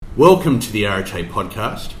Welcome to the RHA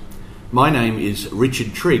podcast. My name is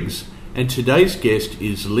Richard Triggs, and today's guest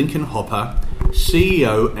is Lincoln Hopper,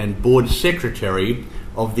 CEO and Board Secretary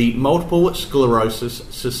of the Multiple Sclerosis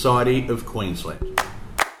Society of Queensland.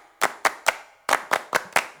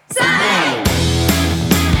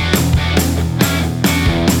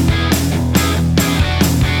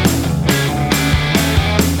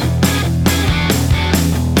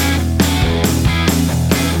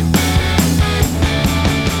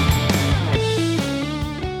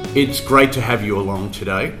 It's great to have you along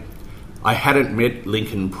today. I hadn't met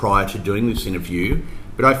Lincoln prior to doing this interview,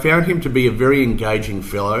 but I found him to be a very engaging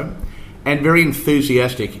fellow and very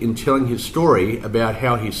enthusiastic in telling his story about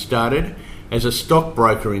how he started as a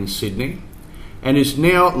stockbroker in Sydney and is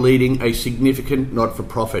now leading a significant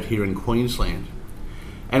not-for-profit here in Queensland.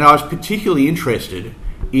 And I was particularly interested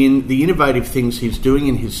in the innovative things he's doing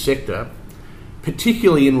in his sector,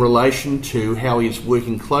 particularly in relation to how he's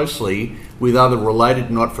working closely with other related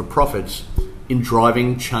not-for-profits in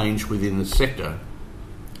driving change within the sector.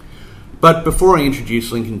 But before I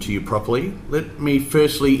introduce Lincoln to you properly, let me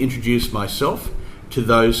firstly introduce myself to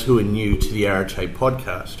those who are new to the RHA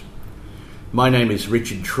podcast. My name is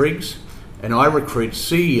Richard Triggs, and I recruit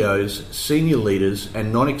CEOs, senior leaders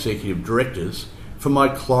and non-executive directors for my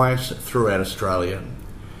clients throughout Australia.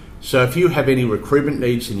 So if you have any recruitment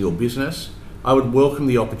needs in your business, I would welcome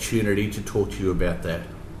the opportunity to talk to you about that.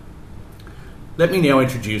 Let me now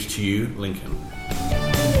introduce to you Lincoln.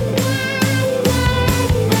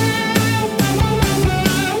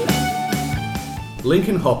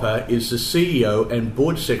 Lincoln Hopper is the CEO and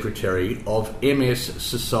Board Secretary of MS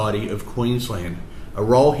Society of Queensland, a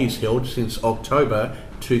role he's held since October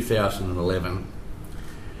 2011.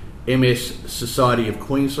 MS Society of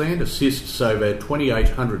Queensland assists over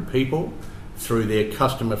 2,800 people through their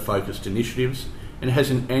customer-focused initiatives and has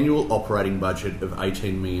an annual operating budget of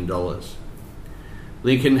 $18 million.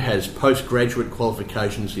 Lincoln has postgraduate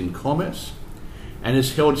qualifications in commerce and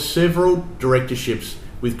has held several directorships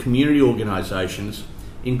with community organisations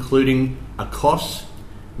including ACOS,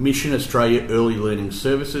 Mission Australia Early Learning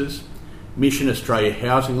Services, Mission Australia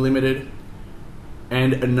Housing Limited,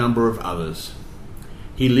 and a number of others.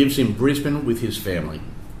 He lives in Brisbane with his family.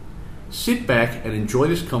 Sit back and enjoy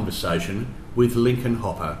this conversation with Lincoln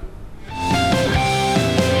Hopper.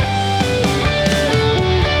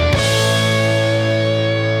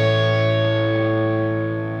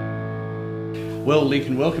 Well,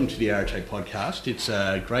 Lincoln, welcome to the RHA podcast. It's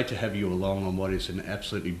great to have you along on what is an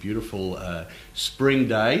absolutely beautiful spring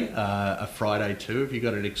day, a Friday too. Have you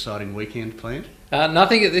got an exciting weekend planned?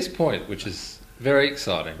 Nothing at this point, which is very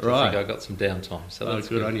exciting. Right. I think I got some downtime, so that's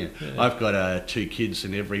good on you. Yeah. I've got 2 kids,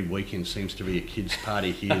 and every weekend seems to be a kids'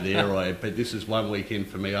 party here, there. But this is one weekend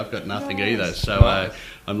for me. I've got nothing either, so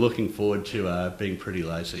I'm looking forward to being pretty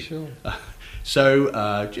lazy. Sure.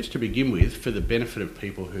 So, just to begin with, for the benefit of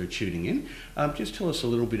people who are tuning in, just tell us a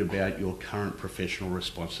little bit about your current professional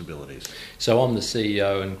responsibilities. So I'm the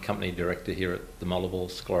CEO and Company Director here at the Multiple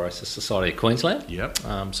Sclerosis Society of Queensland. Yep.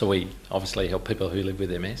 So we obviously help people who live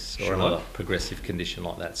with MS or another progressive condition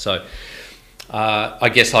like that. So I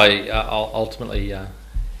guess I'll ultimately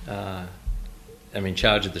am in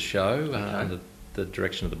charge of the show under the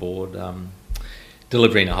direction of the board,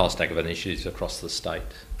 delivering a whole stack of initiatives across the state.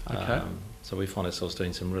 Okay. So we find ourselves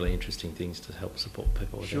doing some really interesting things to help support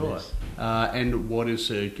people with MS. And what is,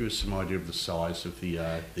 give us some idea of the size of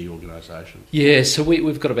the organisation? Yeah, so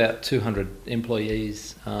we've got about 200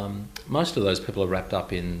 employees. Most of those people are wrapped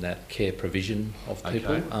up in that care provision of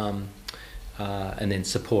people. Okay. And then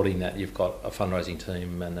supporting that, you've got a fundraising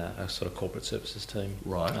team and a sort of corporate services team,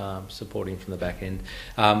 right? Supporting from the back end.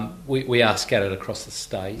 We are scattered across the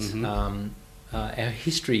state. Mm-hmm. Our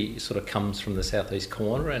history sort of comes from the southeast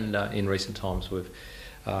corner, and in recent times we've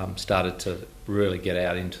started to really get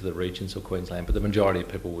out into the regions of Queensland. But the majority of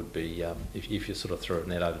people would be, if you sort of threw a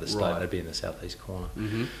net over the state, they'd be in the southeast corner.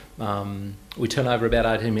 Mm-hmm. We turn over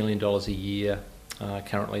about $18 million a year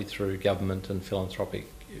currently through government and philanthropic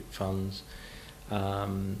funds.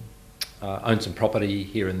 Own some property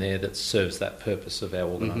here and there that serves that purpose of our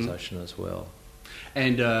organisation as well.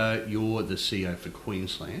 And you're the CEO for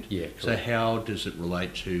Queensland. Yeah, correct. So how does it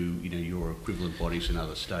relate to your equivalent bodies in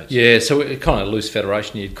other states? Yeah, so it kind of loose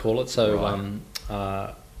federation you'd call it. So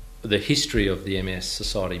the history of the MS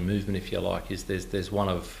Society movement, if you like, is there's one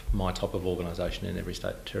of my type of organisation in every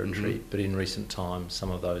state and territory. Mm-hmm. But in recent times,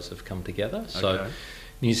 some of those have come together. So okay.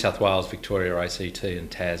 New South Wales, Victoria, ACT, and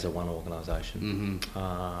Tas are one organisation.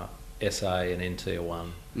 Mm-hmm. SA and NT are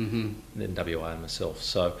one, mm-hmm. then WA and myself.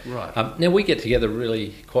 So now we get together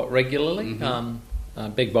really quite regularly, mm-hmm.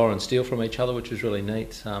 Beg, borrow and steal from each other, which is really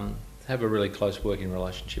neat. have a really close working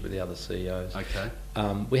relationship with the other CEOs. Okay.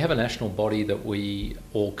 We have a national body that we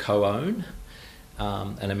all co-own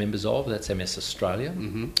and are members of. That's MS Australia,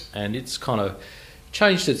 and it's kind of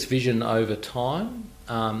changed its vision over time.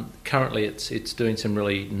 Currently, it's doing some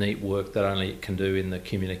really neat work that only it can do in the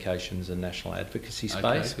communications and national advocacy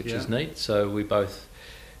space, which is neat. So we both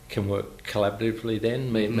can work collaboratively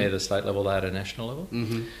then, me at a state level, they at a national level.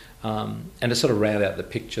 And to sort of round out the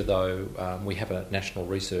picture, though, we have a national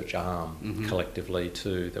research arm collectively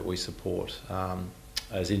too that we support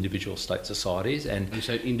as individual state societies. And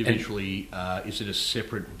so individually, is it a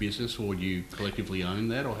separate business, or do you collectively own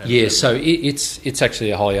that? Or how so it's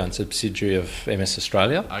actually a wholly owned subsidiary of MS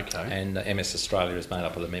Australia. Okay. And MS Australia is made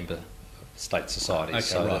up of the member state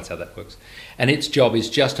societies, that's how that works. And its job is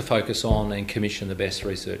just to focus on and commission the best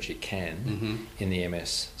research it can in the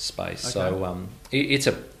MS space. Okay. So it's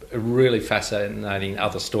a really fascinating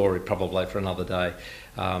other story, probably for another day.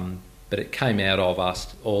 But it came out of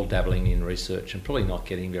us all dabbling in research and probably not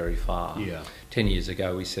getting very far. 10 years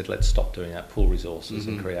ago, we said, let's stop doing that, pool resources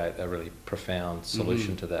and create a really profound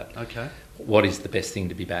solution to that. Okay. What is the best thing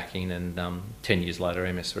to be backing? And 10 years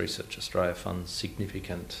later, MS Research Australia funds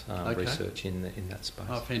significant research in that space.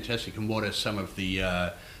 Oh, fantastic. And what are some of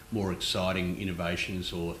the more exciting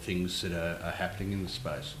innovations or things that are happening in the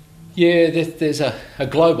space? Yeah, there's a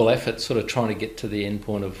global effort sort of trying to get to the end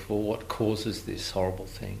point of what causes this horrible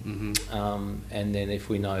thing. And then if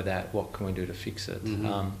we know that, what can we do to fix it?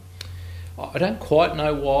 I don't quite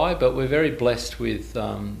know why, but we're very blessed with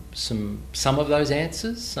some of those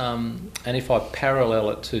answers. And if I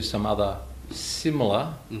parallel it to some other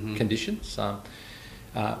similar conditions,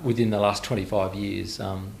 within the last 25 years,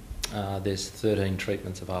 there's 13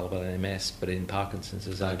 treatments available in MS, but in Parkinson's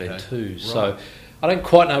there's only been 2. Right. So I don't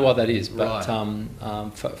quite know what that is, but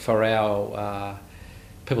for our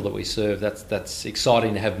people that we serve, that's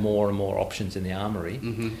exciting to have more and more options in the armoury.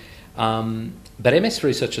 But MS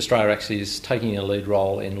Research Australia actually is taking a lead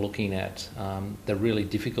role in looking at the really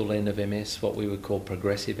difficult end of MS, what we would call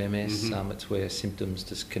progressive MS. It's where symptoms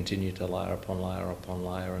just continue to layer upon layer upon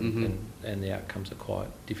layer, and the outcomes are quite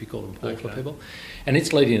difficult and poor for people. And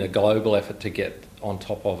it's leading a global effort to get on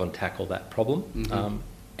top of and tackle that problem.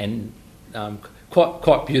 And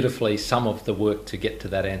quite beautifully, some of the work to get to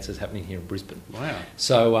that answer is happening here in Brisbane. Wow.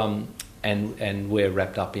 So, and we're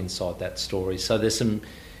wrapped up inside that story. So there's some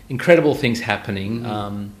incredible things happening,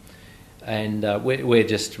 and we're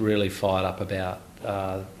just really fired up about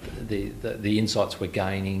the insights we're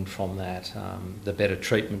gaining from that, the better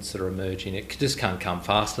treatments that are emerging. It just can't come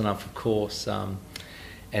fast enough, of course.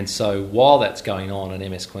 And so while that's going on, and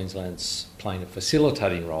MS Queensland's playing a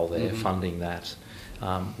facilitating role there, funding that,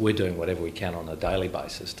 we're doing whatever we can on a daily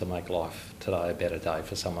basis to make life today a better day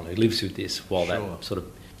for someone who lives with this, while that sort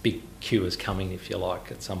of big cure is coming, if you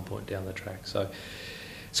like, at some point down the track.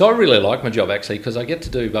 So I really like my job, actually, because I get to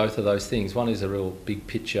do both of those things. One is a real big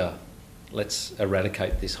picture, let's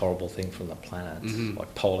eradicate this horrible thing from the planet,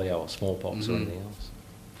 like polio or smallpox or anything else.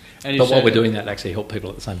 And but while we're doing that, actually help people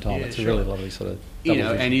at the same time. It's a really lovely sort of double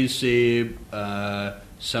vision. And is there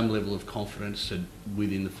some level of confidence that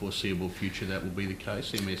within the foreseeable future that will be the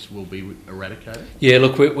case? MS will be eradicated? Yeah,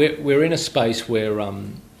 look, we're in a space where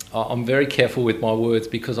I'm very careful with my words,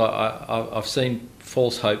 because I've seen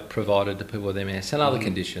false hope provided to people with MS and other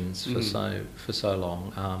conditions for so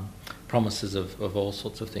long, promises of all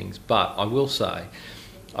sorts of things. But I will say,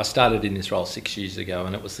 I started in this role 6 years ago,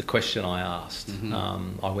 and it was the question I asked.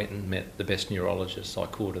 I went and met the best neurologists I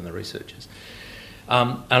could and the researchers.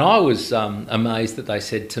 And I was amazed that they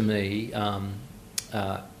said to me,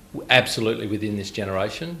 absolutely within this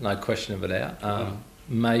generation, no question of a doubt.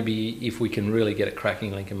 Maybe if we can really get it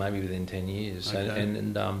cracking, Lincoln, maybe within 10 years.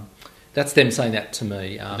 And that's them saying that to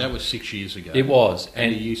me. That was 6 years ago. It was.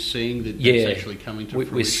 And are you seeing that that's actually coming to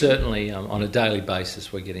fruition? We're certainly, on a daily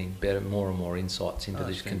basis, we're getting better, more and more insights into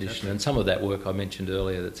this condition. And some of that work I mentioned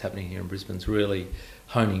earlier that's happening here in Brisbane is really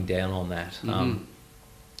honing down on that.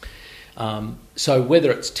 So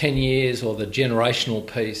whether it's 10 years or the generational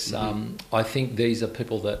piece, I think these are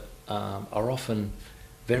people that are often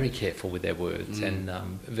very careful with their words and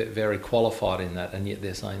very qualified in that, and yet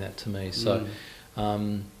they're saying that to me. So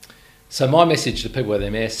so my message to people with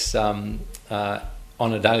MS on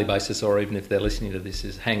a daily basis, or even if they're listening to this,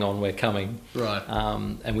 is hang on, we're coming. Right.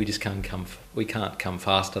 And we just can't come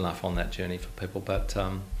fast enough on that journey for people. But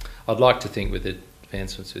I'd like to think with the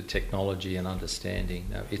advancements with technology and understanding,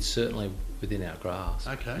 it's certainly within our grasp.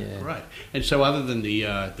 Okay, great. And so other than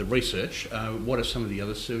the research, what are some of the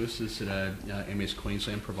other services that MS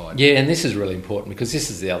Queensland provides? Yeah, and this is really important, because this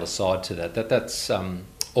is the other side to that. That's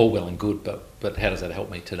all well and good, but how does that help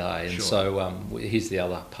me today? And Sure. so here's the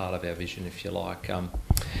other part of our vision, if you like.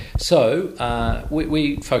 So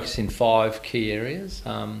we focus in 5 key areas,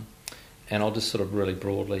 and I'll just sort of really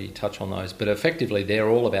broadly touch on those. But effectively, they're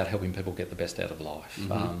all about helping people get the best out of life.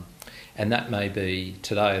 Mm-hmm. And that may be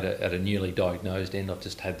today at a newly diagnosed end. I've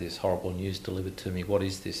just had this horrible news delivered to me. What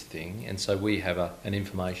is this thing? And so we have an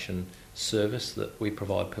information service that we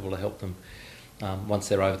provide people to help them once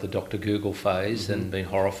they're over the Dr. Google phase Mm-hmm. and been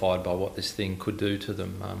horrified by what this thing could do to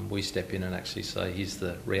them. We step in and actually say, here's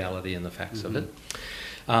the reality and the facts of it.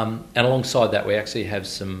 And alongside that, we actually have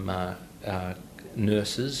some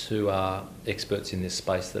nurses who are experts in this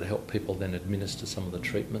space that help people then administer some of the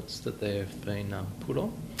treatments that they've been put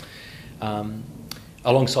on.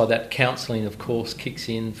 Alongside that, counselling, of course, kicks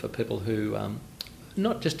in for people who,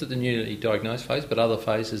 not just at the newly diagnosed phase, but other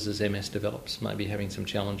phases as MS develops, maybe having some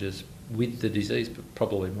challenges with the disease, but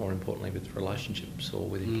probably more importantly with relationships or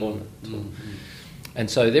with employment. And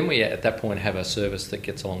so then we, at that point, have a service that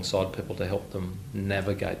gets alongside people to help them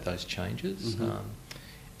navigate those changes.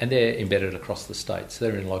 And they're embedded across the states.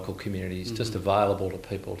 They're in local communities, just available to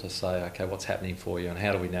people to say, okay, what's happening for you and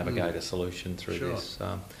how do we navigate a solution through Sure. this?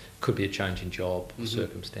 Could be a change in job or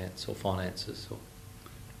circumstance or finances.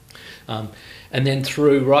 And then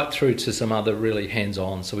right through to some other really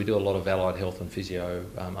hands-on. So we do a lot of allied health and physio,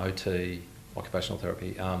 OT, occupational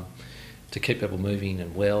therapy, to keep people moving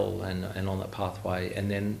and well and on that pathway. And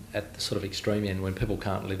then at the sort of extreme end, when people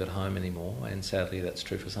can't live at home anymore, and sadly that's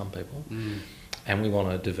true for some people, and we want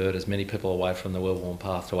to divert as many people away from the well-worn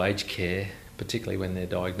path to aged care, particularly when they're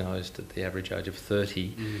diagnosed at the average age of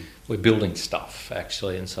 30, we're building stuff,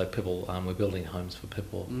 actually. And so people, we're building homes for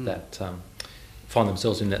people that find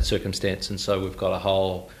themselves in that circumstance. And so we've got a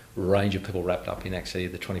whole range of people wrapped up in actually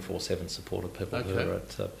the 24/7 support of people who are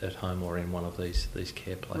at home or in one of these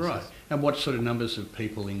care places. Right. And what sort of numbers of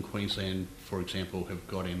people in Queensland, for example, have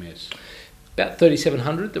got MS? About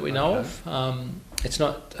 3,700 that we know of. It's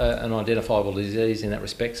not an identifiable disease in that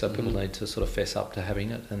respect, so people need to sort of fess up to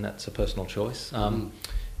having it, and that's a personal choice. Some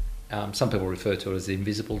people refer to it as the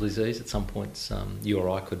invisible disease. At some points, you or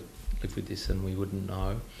I could live with this and we wouldn't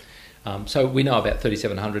know. So we know about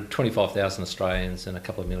 3,700, 25,000 Australians and a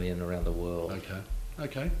couple of million around the world.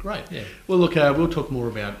 Okay, great. Yeah. Well, look, we'll talk more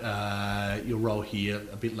about your role here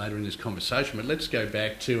a bit later in this conversation, but let's go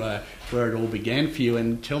back to where it all began for you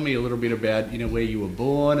and tell me a little bit about, where you were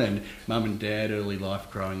born and mum and dad, early life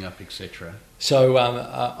growing up, etc. So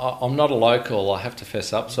I'm not a local, I have to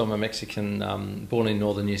fess up. So I'm a Mexican born in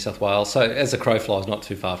northern New South Wales. So as a crow flies, not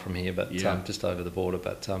too far from here, but just over the border.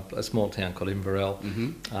 But a small town called Inverell.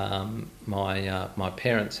 My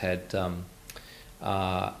parents had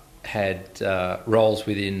roles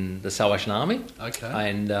within the Salvation Army,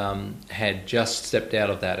 and had just stepped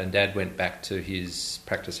out of that. And Dad went back to his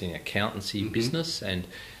practicing accountancy business, and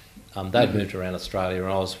they'd moved around Australia.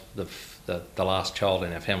 And I was the last child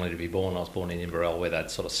in our family to be born. I was born in Inverell, where they'd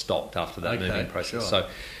sort of stopped after that moving process. Sure.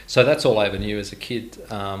 So that's all I ever knew as a kid.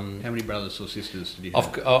 How many brothers or sisters did you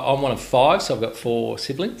have? I'm one of 5, so I've got 4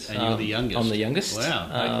 siblings. And you're the youngest? I'm the youngest.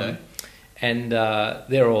 Wow, okay. And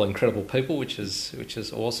they're all incredible people, which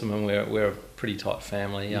is awesome, and we're a pretty tight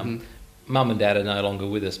family. Mum and Dad are no longer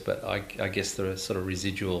with us, but I guess the sort of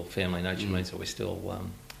residual family nature means that we still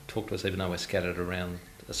talk to us, even though we're scattered around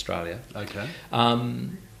Australia. Okay.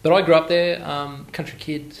 But I grew up there, country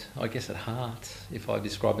kid, I guess at heart, if I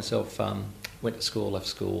describe myself. Went to school, left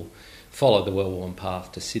school, followed the well-worn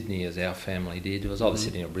path to Sydney, as our family did. It was either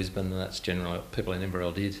Sydney or Brisbane, and that's generally what people in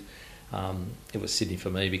Inverell did. It was Sydney for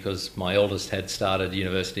me because my eldest had started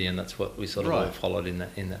university, and that's what we sort of all followed in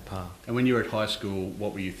that path. And when you were at high school,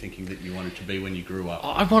 what were you thinking that you wanted to be when you grew up?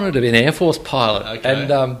 I wanted to be an Air Force pilot. Okay.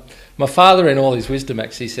 And my father, in all his wisdom,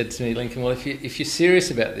 actually said to me, Lincoln, well, if you're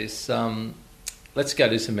serious about this, let's go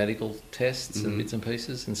do some medical tests and bits and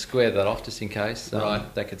pieces and square that off just in case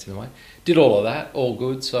that gets in the way. Did all of that, all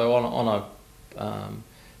good. So on a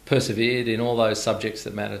persevered in all those subjects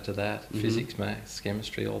that matter to that, physics, maths,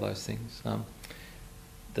 chemistry, all those things.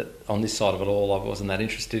 That on this side of it all, I wasn't that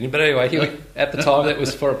interested in. But anyway, at the time, that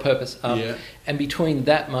was for a purpose. And between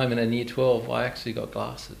that moment and year 12, I actually got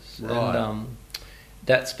glasses. Right. And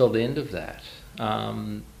that spelled the end of that.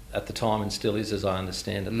 At the time, and still is, as I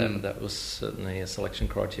understand it, that was certainly a selection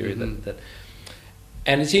criteria that.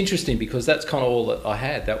 And it's interesting because that's kind of all that I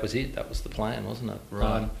had. That was it. That was the plan, wasn't it?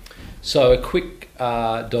 Right. So a quick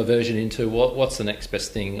diversion into what's the next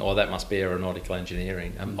best thing? Or that must be aeronautical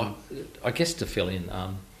engineering. I guess to fill in,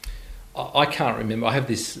 I can't remember. I have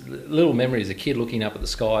this little memory as a kid looking up at the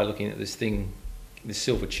sky, looking at this thing, this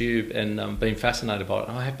silver tube, and being fascinated by it.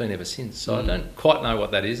 And I have been ever since. So I don't quite know what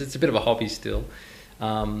that is. It's a bit of a hobby still.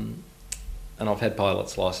 And I've had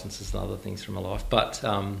pilot's licenses and other things through my life. But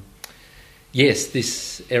yes,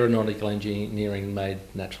 this aeronautical engineering made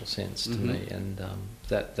natural sense to me, and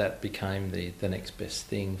that became the next best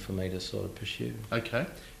thing for me to sort of pursue. Okay.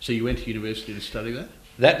 So you went to university to study that?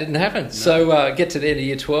 That didn't happen. No. So get to the end of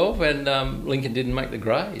year 12 and Lincoln didn't make the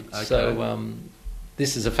grade. Okay. So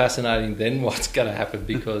this is a fascinating then what's going to happen,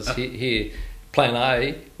 because here plan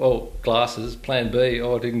A, well, glasses, plan B,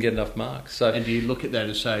 I didn't get enough marks. So, and do you look at that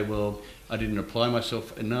and say, well, I didn't apply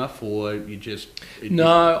myself enough, or you just...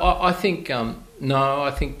 I think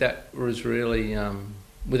that was really,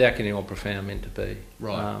 without getting all profound, meant to be.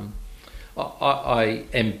 Right. I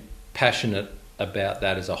am passionate about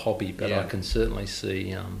that as a hobby, but I can certainly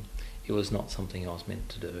see it was not something I was meant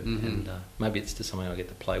to do, and maybe it's just something I get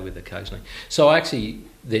to play with occasionally. So I actually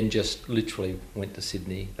then just literally went to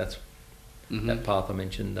Sydney. That's that path I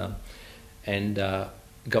mentioned, and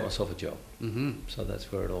got myself a job. So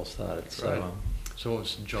that's where it all started. Right. So what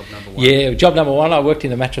was job number one? Yeah, job number one, I worked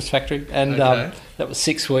in a mattress factory, and that was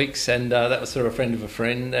 6 weeks, and that was sort of a friend of a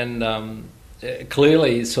friend, and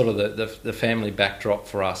clearly sort of the family backdrop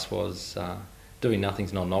for us was doing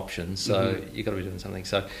nothing's not an option, so you've got to be doing something.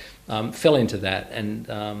 So fell into that, and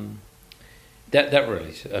that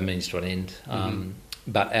really a means to an end.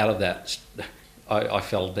 But out of that, I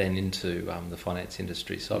fell then into the finance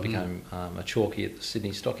industry, so I became a chalky at the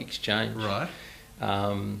Sydney Stock Exchange. Right.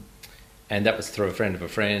 And that was through a friend of a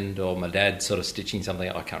friend, or my dad sort of stitching something,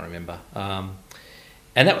 I can't remember.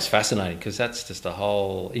 And that was fascinating, because that's just a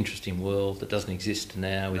whole interesting world that doesn't exist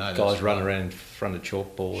now, with guys running around in front of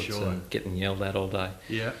chalkboards and getting yelled at all day.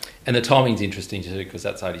 Yeah. And the timing's interesting too, because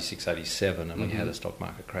that's 86, 87, and we had a stock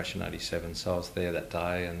market crash in 87, so I was there that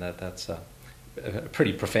day, and that's a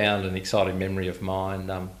pretty profound and exciting memory of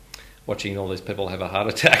mine, watching all these people have a heart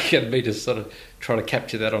attack and me just sort of try to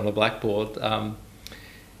capture that on the blackboard.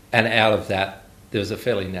 And out of that, there was a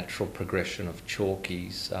fairly natural progression of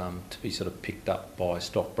chalkies to be sort of picked up by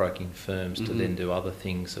stockbroking firms to then do other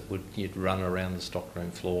things that you'd run around the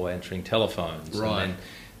stockroom floor answering telephones. Right. And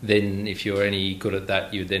then if you're any good at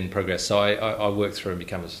that, you'd then progress. So I worked through and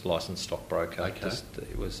became a licensed stockbroker. Okay.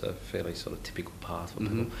 It was a fairly sort of typical path for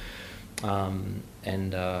people.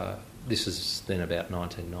 This is then about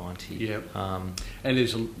 1990. Yeah. And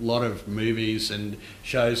there's a lot of movies and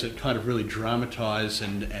shows that kind of really dramatise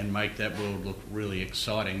and make that world look really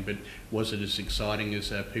exciting, but was it as exciting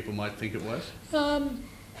as people might think it was?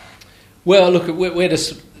 Well, look, we're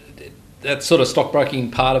just... that sort of stockbroking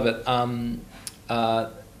part of it,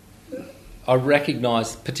 I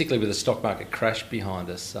recognised, particularly with the stock market crash behind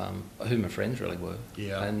us, who my friends really were.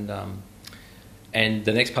 Yeah. And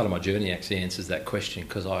the next part of my journey actually answers that question,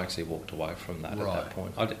 because I actually walked away from that at that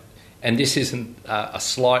point. And this isn't a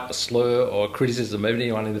slur or a criticism of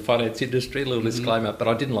anyone in the finance industry, a little disclaimer, but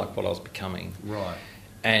I didn't like what I was becoming. Right.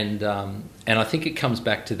 And I think it comes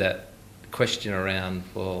back to that question around,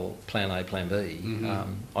 well, plan A, plan B.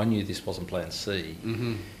 I knew this wasn't plan C.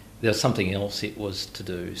 There was something else it was to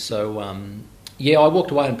do. So, I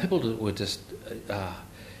walked away, and people were just...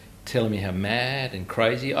 telling me how mad and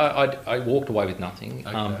crazy. I walked away with nothing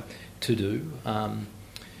to do,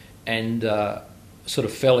 and sort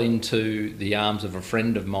of fell into the arms of a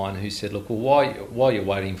friend of mine who said, look, well, while you're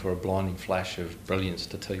waiting for a blinding flash of brilliance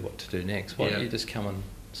to tell you what to do next, why don't you just come and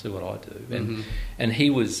see what I do? And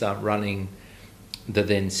he was running the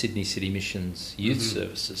then Sydney City Missions Youth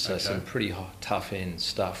Services, so some pretty tough-end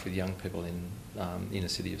stuff with young people in inner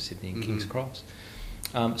city of Sydney and King's Cross.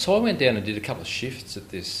 So I went down and did a couple of shifts at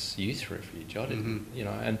this youth refuge. I didn't,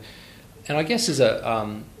 and I guess as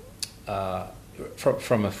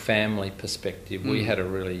from a family perspective, we had a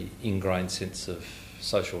really ingrained sense of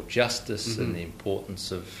social justice and the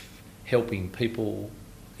importance of helping people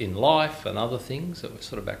in life and other things that were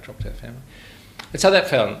sort of backdrop to our family. And so that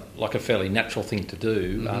felt like a fairly natural thing to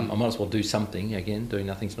do. I might as well do something. Again, doing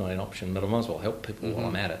nothing's not an option, but I might as well help people while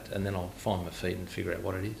I'm at it, and then I'll find my feet and figure out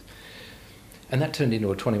what it is. And that turned into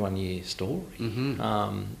a 21-year story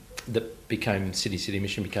that became City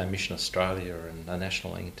Mission, became Mission Australia and a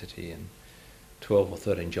national entity, and 12 or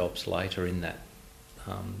 13 jobs later in that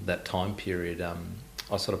time period,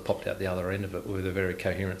 I sort of popped out the other end of it with a very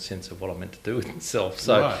coherent sense of what I meant to do with myself.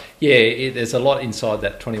 So, there's a lot inside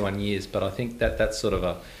that 21 years, but I think that's sort of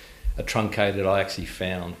a truncated, I actually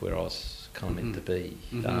found where I was kind of meant to be.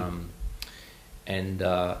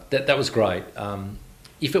 That was great.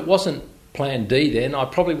 If it wasn't Plan D, then I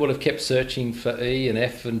probably would have kept searching for E and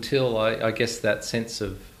F until I guess that sense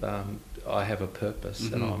of I have a purpose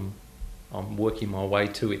and I'm working my way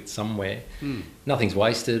to it somewhere. Nothing's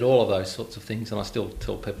wasted, all of those sorts of things, and I still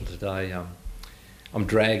tell people today I'm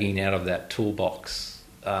dragging out of that toolbox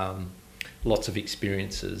lots of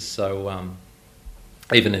experiences. So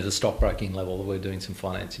even at a stockbroking level, we were doing some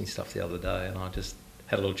financing stuff the other day, and I just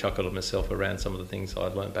had a little chuckle at myself around some of the things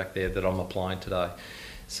I'd learnt back there that I'm applying today.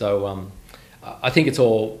 So I think it's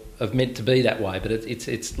all meant to be that way, but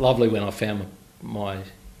it's lovely when I found my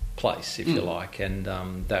place, if you like, and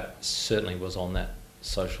that certainly was on that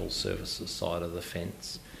social services side of the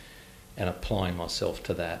fence, and applying myself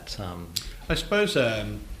to that. I suppose,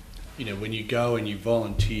 when you go and you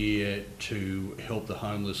volunteer to help the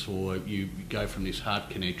homeless, or you go from this heart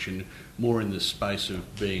connection more in the space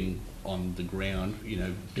of being on the ground,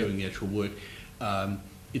 doing the actual work,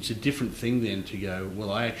 it's a different thing then to go, well,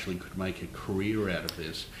 I actually could make a career out of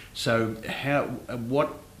this. So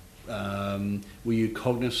what were you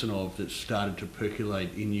cognizant of that started to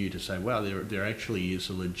percolate in you to say, wow, there actually is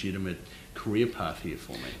a legitimate career path here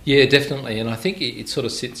for me? Yeah, definitely. And I think it sort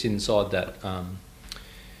of sits inside that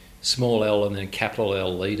small L and then capital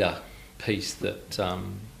L leader piece that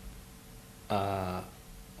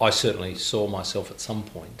I certainly saw myself at some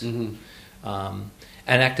point.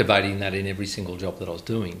 And activating that in every single job that I was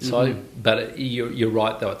doing. So, but you're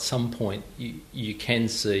right though. At some point, you can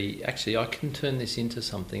see actually I can turn this into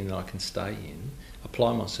something that I can stay in,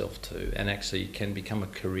 apply myself to, and actually can become a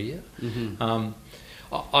career.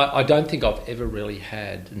 I don't think I've ever really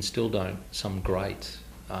had, and still don't, some great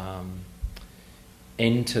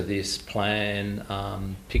end to this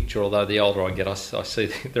plan picture. Although the older I get, I see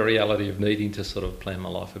the reality of needing to sort of plan my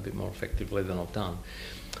life a bit more effectively than I've done.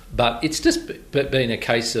 But it's just been a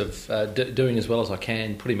case of doing as well as I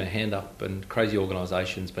can, putting my hand up, and crazy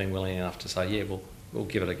organisations being willing enough to say, yeah, we'll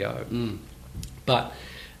give it a go. But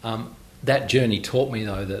that journey taught me,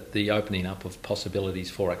 though, that the opening up of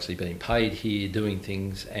possibilities for actually being paid here, doing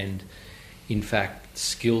things, and in fact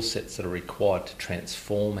skill sets that are required to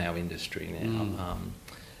transform our industry now.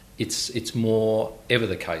 It's more ever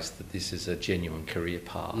the case that this is a genuine career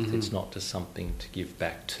path. It's not just something to give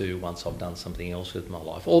back to once I've done something else with my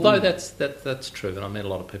life. Although that's true, and I met a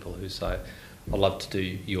lot of people who say, "I love to do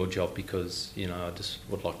your job because I just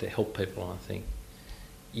would like to help people." And I think,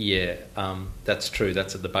 yeah, that's true.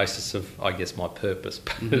 That's at the basis of, I guess, my purpose.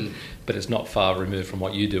 But it's not far removed from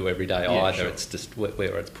what you do every day either. Sure. It's just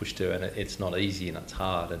where it's pushed to, and it's not easy and it's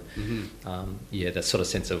hard. And that sort of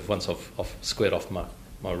sense of once I've squared off my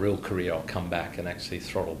real career, I'll come back and actually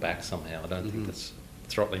throttle back somehow. I don't think that's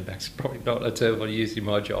throttling back's probably not a term I use in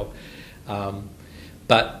my job.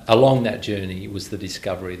 But along that journey was the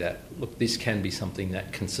discovery that, look, this can be something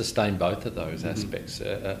that can sustain both of those aspects,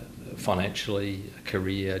 financially, a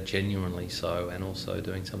career, genuinely so, and also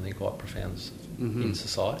doing something quite profound in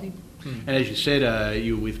society. And as you said,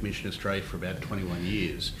 you were with Mission Australia for about 21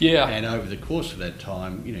 years. Yeah. And over the course of that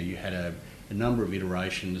time, you had a number of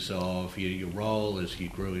iterations of your role as you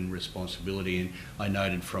grew in responsibility. And I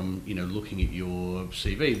noted from, looking at your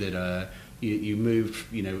CV that you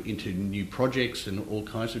moved, into new projects and all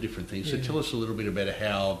kinds of different things. So tell us a little bit about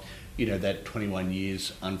how, that 21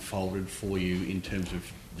 years unfolded for you in terms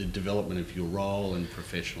of the development of your role and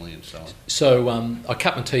professionally and so on. So I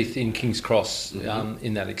cut my teeth in King's Cross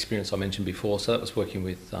in that experience I mentioned before. So that was working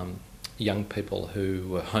with young people who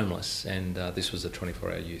were homeless, and this was a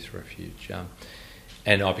 24-hour youth refuge.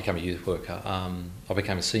 And I became a youth worker. I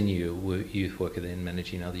became a senior youth worker, then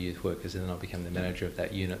managing other youth workers, and then I became the manager of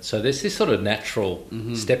that unit. So there's this sort of natural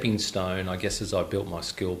stepping stone, I guess, as I built my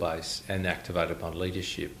skill base and activated my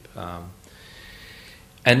leadership.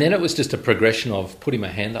 And then it was just a progression of putting my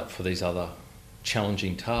hand up for these other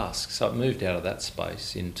challenging tasks. So I moved out of that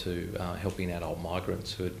space into helping adult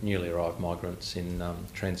migrants who had newly arrived migrants in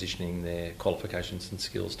transitioning their qualifications and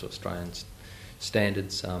skills to Australian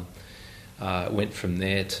standards. Went from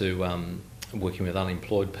there to working with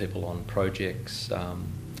unemployed people on projects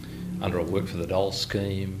under a Work for the Dole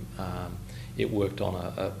scheme. It worked on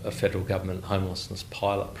a federal government homelessness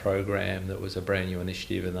pilot program that was a brand new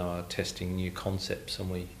initiative, and they were testing new concepts,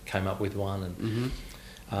 and we came up with one.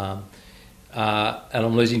 And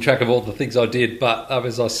I'm losing track of all the things I did, but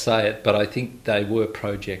as I say it, but I think they were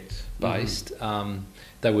project-based.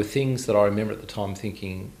 They were things that I remember at the time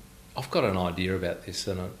thinking, I've got an idea about this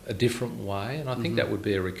in a different way, and I think that would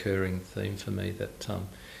be a recurring theme for me, that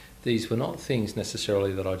these were not things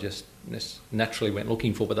necessarily that I just naturally went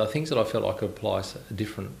looking for, but they were things that I felt I could apply a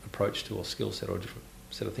different approach to, or skill set, or a different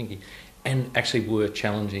set of thinking, and actually were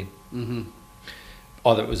challenging.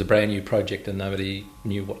 Either it was a brand new project and nobody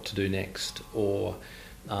knew what to do next, or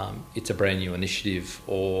it's a brand new initiative,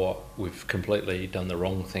 or we've completely done the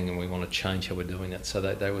wrong thing and we want to change how we're doing it. So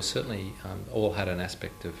they were certainly all had an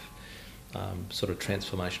aspect of sort of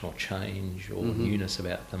transformational change or newness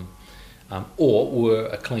about them. or were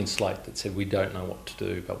a clean slate that said we don't know what to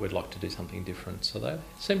do, but we'd like to do something different. So they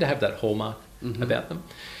seem to have that hallmark about them,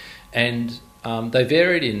 and they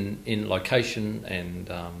varied in location and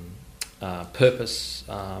purpose,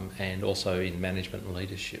 and also in management and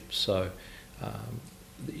leadership. So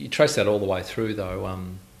you trace that all the way through, though.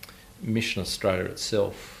 Mission Australia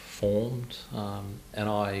itself formed, and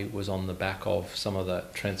I was on the back of some of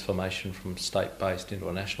that transformation from state-based into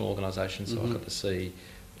a national organisation, so I got to see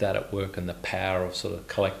that at work and the power of sort of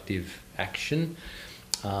collective action.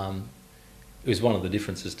 It was one of the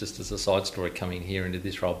differences, just as a side story, coming here into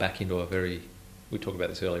this role, back into we talked about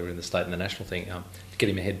this earlier in the state and the national thing,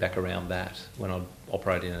 getting my head back around that when I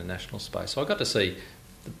operated in a national space. So I got to see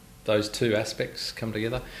those two aspects come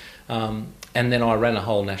together. And then I ran a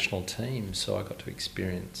whole national team, so I got to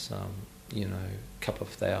experience, a couple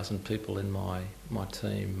of thousand people in my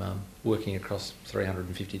team working across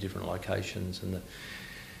 350 different locations, and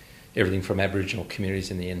everything from Aboriginal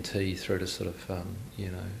communities in the NT through to sort of,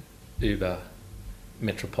 uber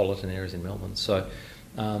metropolitan areas in Melbourne. So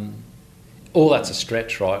all that's a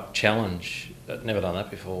stretch, right? Challenge. I'd never done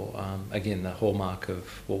that before. Again, the hallmark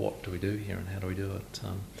of, well, what do we do here and how do we do it?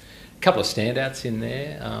 A couple of standouts in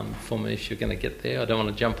there for me if you're going to get there. I don't want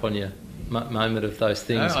to jump on your moment of those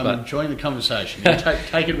things. No, I'm enjoying the conversation.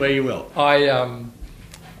 Take it where you will.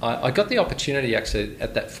 I got the opportunity actually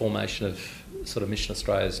at that formation of sort of Mission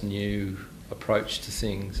Australia's new approach to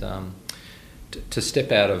things to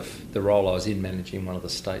step out of the role I was in managing one of the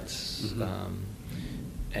states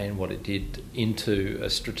and what it did into a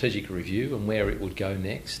strategic review and where it would go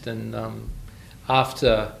next. And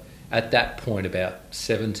after... At that point, about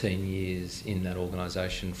 17 years in that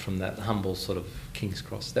organisation, from that humble sort of King's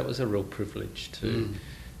Cross, that was a real privilege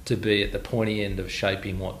to be at the pointy end of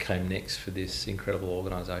shaping what came next for this incredible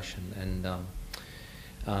organisation. And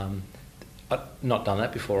I'd not done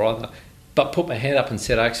that before either, but put my hand up and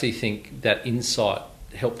said, I actually think that insight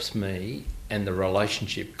helps me, and the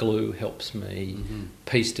relationship glue helps me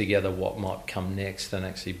piece together what might come next and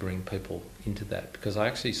actually bring people into that, because I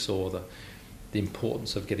actually saw the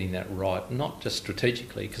importance of getting that right, not just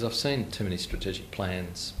strategically, because I've seen too many strategic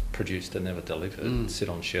plans produced and never delivered, sit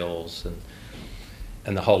on shelves,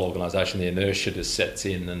 and the whole organisation, the inertia just sets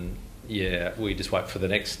in, and we just wait for the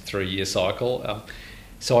next 3-year cycle.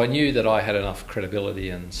 So I knew that I had enough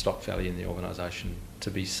credibility and stock value in the organisation to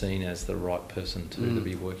be seen as the right person to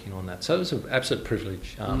be working on that. So it was an absolute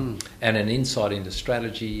privilege, and an insight into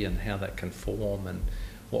strategy and how that can form and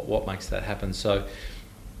what makes that happen. So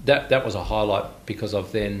that was a highlight, because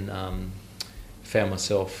I've then found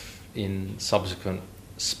myself in subsequent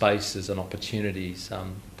spaces and opportunities,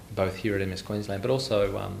 both here at MS Queensland, but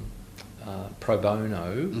also pro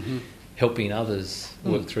bono, helping others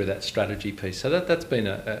work through that strategy piece. So that's been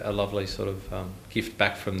a lovely sort of gift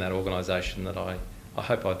back from that organisation that I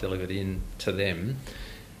hope I delivered in to them,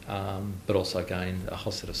 but also gained a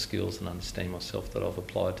whole set of skills and understanding myself that I've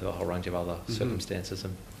applied to a whole range of other circumstances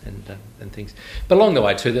and things. But along the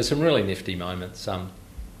way too, there's some really nifty moments.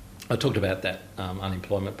 I talked about that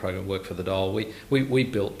unemployment program, Work for the Dole. We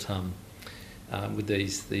built with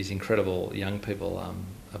these incredible young people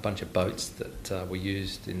a bunch of boats that were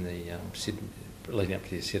used in the leading up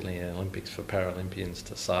to the Sydney Olympics for Paralympians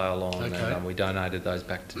to sail on, and we donated those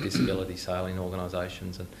back to disability sailing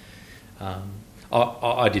organisations. And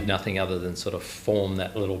I did nothing other than sort of form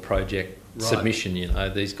that little project submission.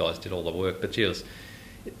 These guys did all the work, but it was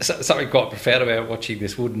something quite profound about watching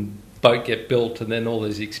this wooden boat get built, and then all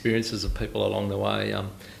these experiences of people along the way.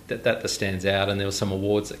 That stands out, and there were some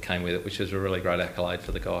awards that came with it, which was a really great accolade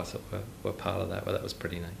for the guys that were part of that. But that was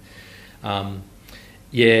pretty neat. And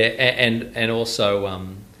also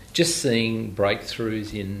just seeing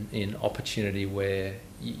breakthroughs in opportunity where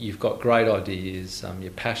you've got great ideas,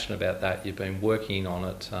 you're passionate about that, you've been working on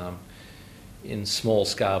it in small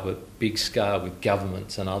scale but big scale with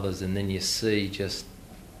governments and others, and then you see just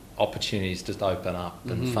opportunities just open up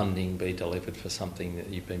and funding be delivered for something that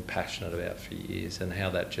you've been passionate about for years, and how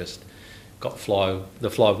that just got the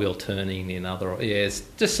flywheel turning in other... it's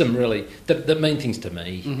just some really... that mean things to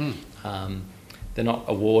me. They're not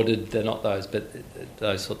awarded, they're not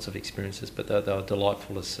those sorts of experiences, but they're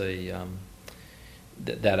delightful to see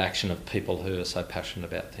that action of people who are so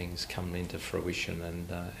passionate about things come into fruition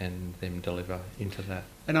and them deliver into that.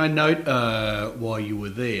 And I note while you were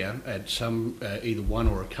there, at some either one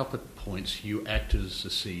or a couple of points, you acted as the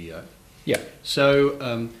CEO. Yeah.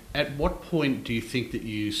 So at what point do you think that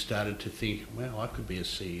you started to think, well, I could be a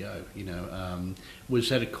CEO? Was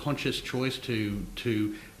that a conscious choice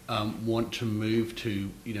to want to move to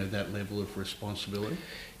that level of responsibility?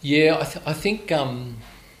 Yeah, I think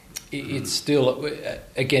it's still,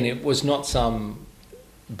 again, it was not some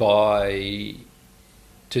by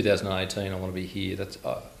 2018 I want to be here.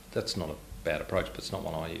 That's not a bad approach, but it's not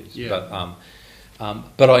one I use. Yeah.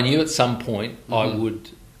 But I knew at some point I would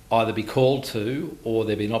either be called to, or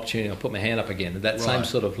there'd be an opportunity. I'll put my hand up again. That same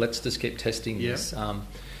sort of, let's just keep testing this.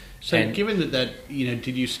 So given that,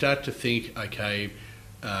 did you start to think, okay,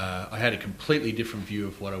 I had a completely different view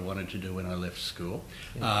of what I wanted to do when I left school.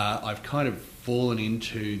 I've kind of fallen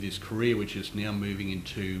into this career, which is now moving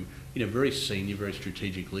into very senior, very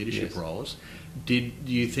strategic leadership roles. Do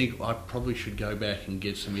you think I probably should go back and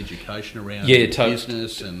get some education around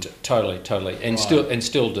business and totally, and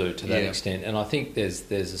still do to that extent? And I think there's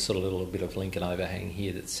a sort of little bit of Lincoln overhang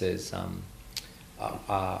here that says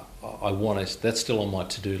I want to. That's still on my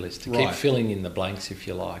to-do list to keep filling in the blanks, if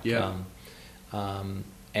you like. Yeah.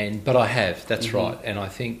 But I have. That's right, and I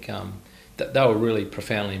think that they were really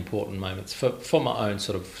profoundly important moments for my own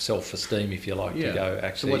sort of self-esteem, if you like, to go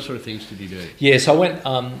actually. So what sort of things did you do? Yeah, so I went.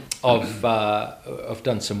 I've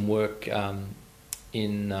done some work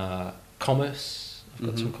in commerce. I've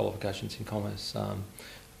got some qualifications in commerce.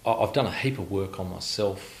 I've done a heap of work on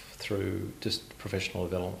myself through just professional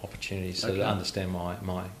development opportunities, to understand my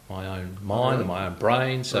own mind and my own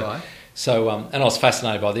brain. So, and I was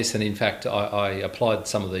fascinated by this, and in fact, I applied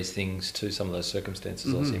some of these things to some of those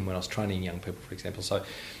circumstances I was in when I was training young people, for example. So,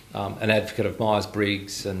 an advocate of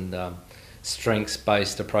Myers-Briggs and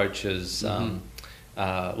strengths-based approaches,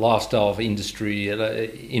 lifestyle of industry,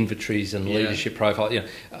 inventories and leadership profile,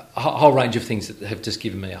 a whole range of things that have just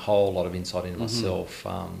given me a whole lot of insight into myself,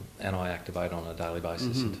 and I activate on a daily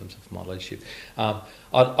basis in terms of my leadership.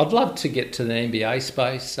 I'd love to get to the MBA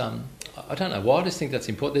space. I don't know why. I just think that's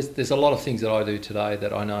important. There's a lot of things that I do today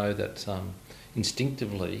that I know that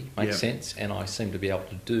instinctively make sense, and I seem to be able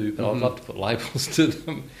to do, but I'd love to put labels to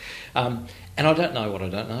them. And I don't know what I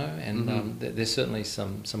don't know, and there's certainly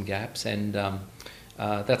some gaps, and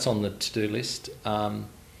that's on the to-do list.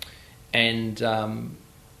 In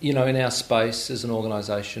our space as an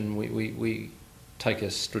organisation, we take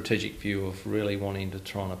a strategic view of really wanting to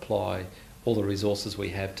try and apply all the resources we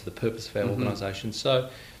have to the purpose of our organisation. So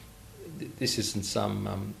this isn't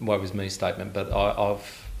some woe is me statement, but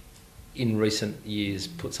I've in recent years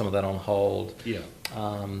put some of that on hold to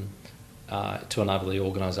enable the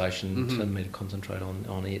organisation to me to concentrate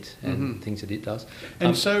on it and things that it does.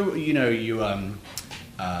 And so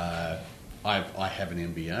I have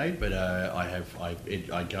an MBA, but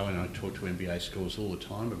I go and I talk to MBA schools all the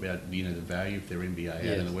time about the value of their MBA out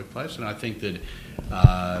in the workplace, and I think that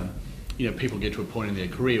people get to a point in their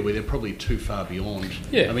career where they're probably too far beyond.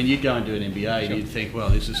 Yeah. I mean, you'd go and do an MBA and you'd think, well,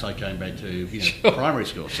 this is like going back to primary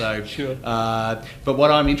school. So, but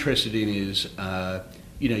what I'm interested in is.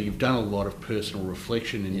 You've done a lot of personal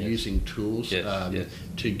reflection and using tools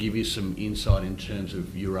to give you some insight in terms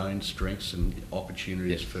of your own strengths and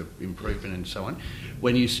opportunities for improvement and so on.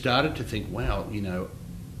 When you started to think, wow, I'm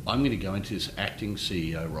going to go into this acting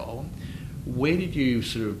CEO role, where did you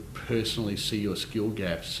sort of personally see your skill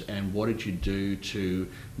gaps, and what did you do to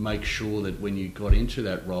make sure that when you got into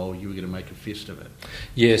that role, you were going to make a fist of it?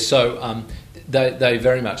 Yeah, so they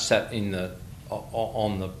very much sat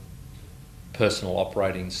on the personal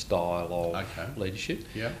operating style of leadership,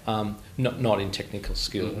 not in technical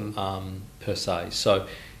skill per se. So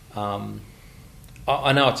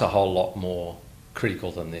I know it's a whole lot more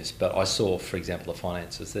critical than this, but I saw, for example, the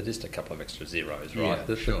finances, they're just a couple of extra zeros, right?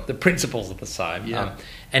 The principles are the same. Yeah.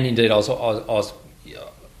 And indeed, I was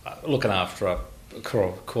looking after a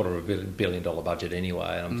 $250 million budget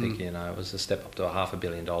anyway, and I'm thinking, it was a step up to $500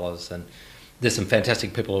 million, and there's some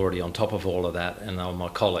fantastic people already on top of all of that, and they were my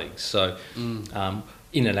colleagues. So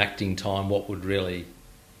in an acting time, what would really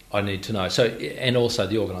I need to know? So, and also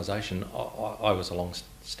the organisation, I was a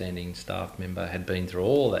long-standing staff member, had been through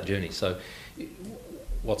all that journey. So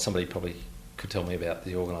what somebody probably could tell me about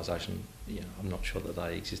the organisation, I'm not sure that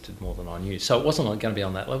they existed more than I knew. So it wasn't going to be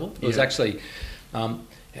on that level. It was actually,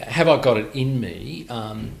 have I got it in me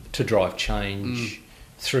to drive change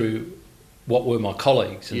through what were my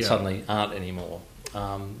colleagues and suddenly aren't anymore.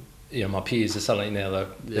 My peers are suddenly now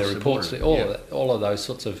their reports, all of those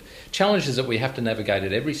sorts of challenges that we have to navigate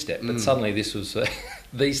at every step. But suddenly this was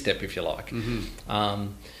the step, if you like.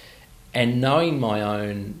 And knowing my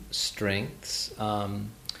own strengths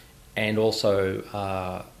and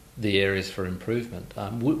also the areas for improvement,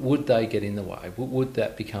 would they get in the way? Would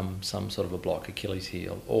that become some sort of a block, Achilles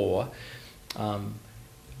heel? Or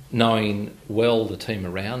knowing the team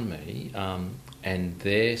around me and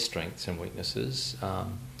their strengths and weaknesses,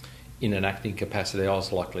 in an acting capacity, I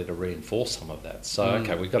was likely to reinforce some of that. So,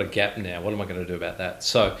 okay, we've got a gap now. What am I going to do about that?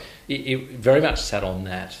 So it very much sat on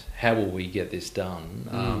that. How will we get this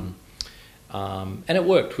done? And it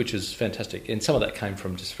worked, which is fantastic. And some of that came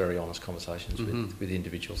from just very honest conversations with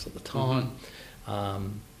individuals at the time.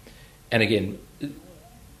 And again,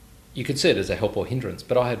 you could see it as a help or hindrance,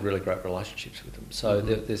 but I had really great relationships with them. So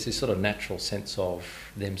there's this sort of natural sense of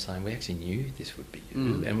them saying, we actually knew this would be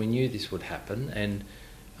you, and we knew this would happen, and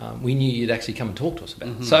we knew you'd actually come and talk to us about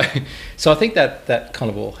it. So I think that kind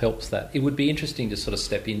of all helps that. It would be interesting to sort of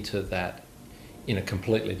step into that in a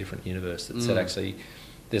completely different universe that said, actually,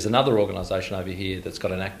 there's another organisation over here that's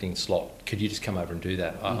got an acting slot. Could you just come over and do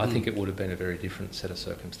that? I think it would have been a very different set of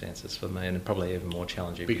circumstances for me, and probably even more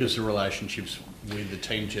challenging. Because the relationships with the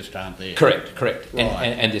team just aren't there. Correct. Right.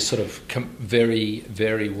 And this sort of very,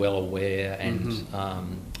 very well aware and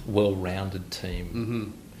well-rounded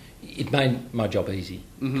team. It made my job easy,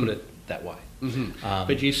 put it that way.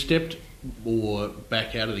 But you stepped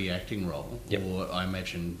back out of the acting role, Yep. or I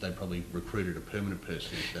imagine they probably recruited a permanent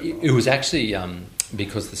person into that role. It was actually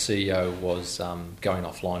because the CEO was going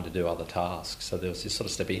offline to do other tasks, so there was this sort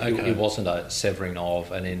of stepping. Okay. It wasn't a severing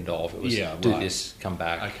of, an end of. It was do this, come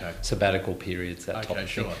back, sabbatical periods, that type of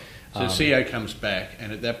sure. thing. So the CEO comes back,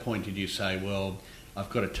 and at that point did you say, well, I've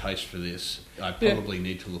got a taste for this, I probably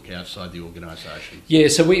need to look outside the organisation? Yeah,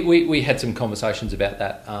 so we had some conversations about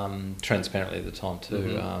that transparently at the time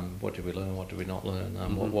too. What did we learn? What did we not learn?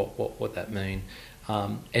 What that mean?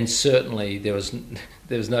 And certainly there was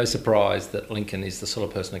no surprise that Lincoln is the sort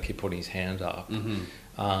of person to keep putting his hand up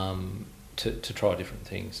to try different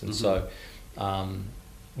things. And so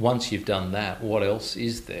once you've done that, what else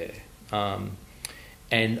is there?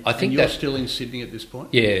 And I think you're still in Sydney at this point?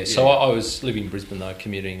 Yeah, so I was living in Brisbane though,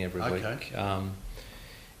 commuting every week.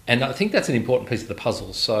 And I think that's an important piece of the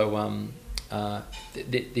puzzle. So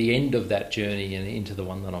the end of that journey and into the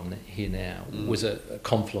one that I'm here now was a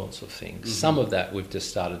confluence of things. Some of that we've just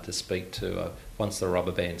started to speak to. Once the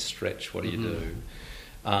rubber band's stretched, what do you do?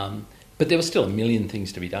 But there was still a million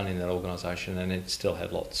things to be done in that organisation, and it still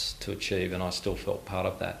had lots to achieve, and I still felt part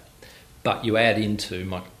of that. But you add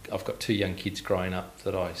into I've got 2 young kids growing up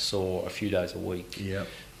that I saw a few days a week. Yep.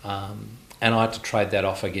 And I had to trade that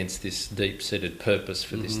off against this deep-seated purpose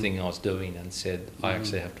for this thing I was doing, and said, I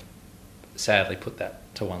actually have to sadly put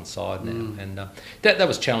that to one side now. And that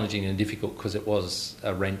was challenging and difficult because it was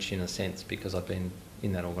a wrench in a sense, because I've been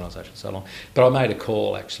in that organisation so long. But I made a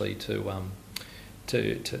call actually to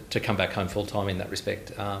come back home full-time in that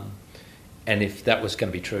respect. And if that was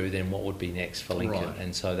going to be true, then what would be next for Lincoln? Right.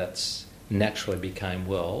 And so that's naturally became,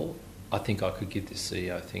 well, I think I could give this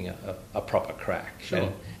CEO thing a proper crack.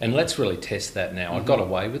 Sure. And let's really test that now. I got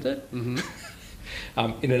away with it. In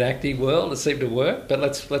an acting world, it seemed to work, but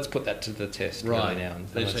let's put that to the test really now, and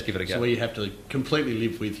let's give it a go. So you have to completely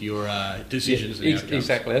live with your decisions and outcomes.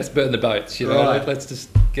 Exactly. Let's burn the boats. Right. Let's just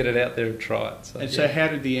get it out there and try it. So how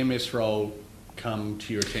did the MS role come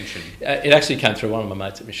to your attention? It actually came through one of my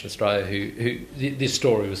mates at Mission Australia who this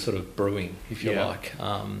story was sort of brewing, if you like,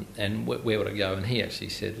 and where would I go? And he actually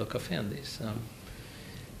said, look, I found this.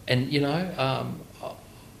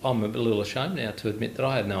 I'm a little ashamed now to admit that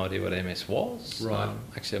I had no idea what MS was. Right.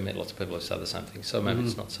 Actually, I met lots of people who say the same thing, so maybe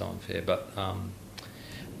it's not so unfair. But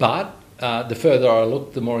the further I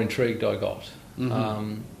looked, the more intrigued I got,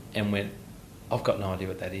 and went, I've got no idea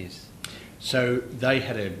what that is. So they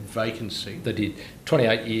had a vacancy. They did.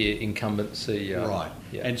 28-year incumbency. Right.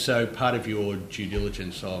 Yeah. And so part of your due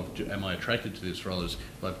diligence of, am I attracted to this role, is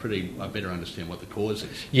I better understand what the cause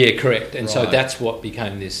is. Yeah, correct. And so Right. that's what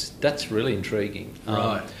became this. That's really intriguing.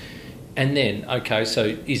 Right. And then, okay,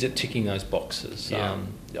 so is it ticking those boxes? Yeah.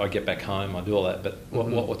 I get back home, I do all that, but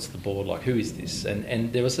what's the board like? Who is this?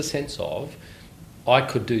 And there was a sense of, I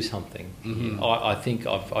could do something. I think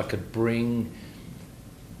I could bring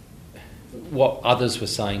what others were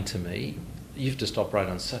saying to me. You've just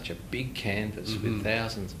operated on such a big canvas with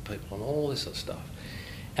thousands of people and all this sort of stuff.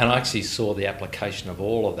 And I actually saw the application of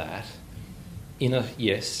all of that in a,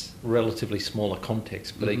 relatively smaller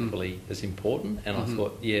context, but equally as important. And I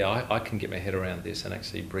thought, I can get my head around this and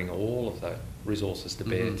actually bring all of the resources to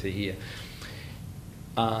bear to here.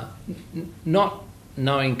 Not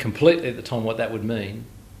knowing completely at the time what that would mean,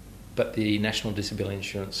 but the National Disability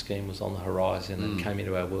Insurance Scheme was on the horizon and came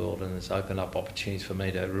into our world, and it's opened up opportunities for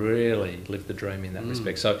me to really live the dream in that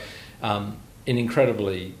respect. So an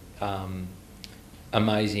incredibly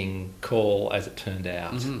amazing call, as it turned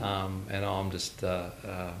out, and I'm just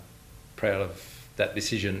proud of that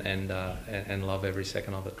decision and love every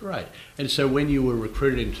second of it. Great. And so when you were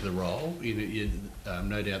recruited into the role,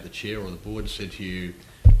 no doubt the chair or the board said to you,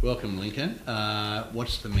 Welcome, Lincoln.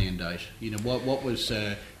 What's the mandate? You know, what was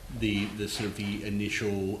the sort of the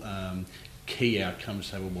initial key outcomes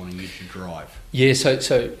they were wanting you to drive? Yeah,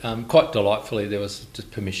 so quite delightfully, there was just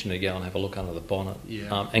permission to go and have a look under the bonnet,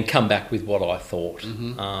 and come back with what I thought.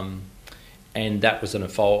 And that was an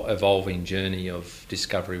evolving journey of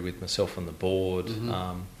discovery with myself on the board,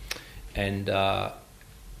 and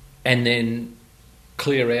then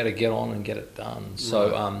clear out to get on and get it done.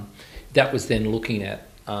 So that was then looking at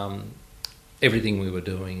everything we were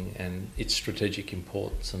doing and its strategic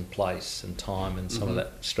importance and place and time and some of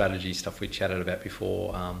that strategy stuff we chatted about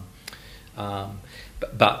before.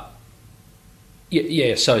 But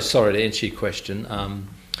so sorry to answer your question.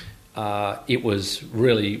 It was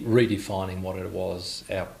really redefining what it was,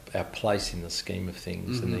 our place in the scheme of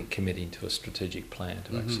things, and then committing to a strategic plan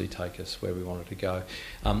to actually take us where we wanted to go.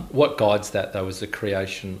 What guides that, though, was the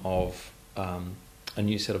creation of a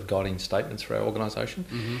new set of guiding statements for our organisation.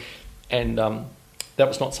 And that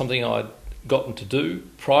was not something I'd gotten to do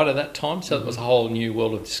prior to that time, so it was a whole new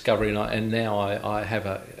world of discovery, and now I have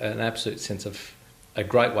an absolute sense of a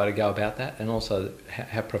great way to go about that, and also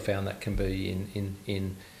how profound that can be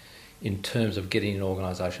in terms of getting an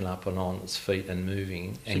organisation up and on its feet and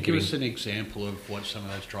moving. So give us an example of what some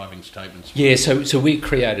of those driving statements were. Yeah, so we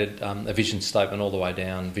created a vision statement all the way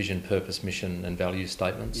down, vision, purpose, mission and value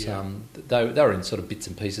statements. They were in sort of bits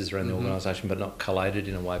and pieces around the organisation, but not collated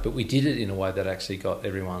in a way. But we did it in a way that actually got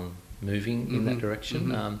everyone moving in that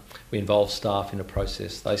direction. We involved staff in a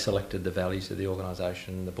process. They selected the values of the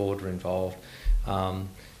organisation. The board were involved.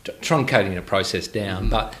 Truncating a process down,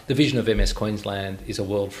 but the vision of MS Queensland is a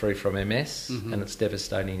world free from MS and its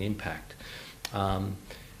devastating impact.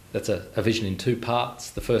 That's a vision in two parts.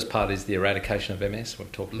 The first part is the eradication of MS.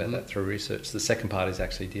 We've talked about that through research. The second part is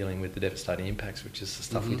actually dealing with the devastating impacts, which is the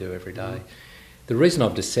stuff we do every day. The reason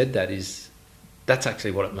I've just said that is that's actually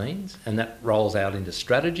what it means, and that rolls out into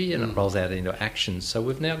strategy and it rolls out into action. So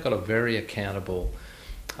we've now got a very accountable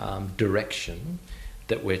direction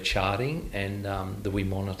that we're charting and that we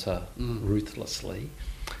monitor ruthlessly.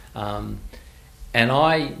 And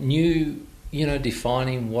I knew,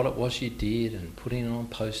 defining what it was you did and putting it on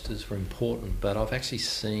posters were important, but I've actually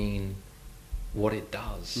seen what it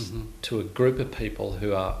does to a group of people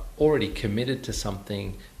who are already committed to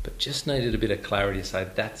something but just needed a bit of clarity to say,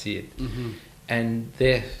 that's it. And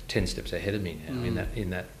they're 10 steps ahead of me now in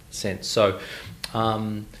that sense. So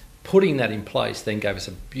putting that in place then gave us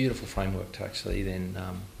a beautiful framework to actually then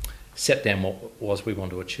set down what it was we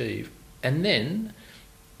want to achieve. And then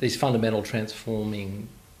these fundamental transforming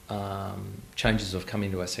changes have come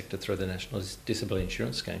into our sector through the National Disability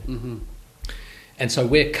Insurance Scheme. And so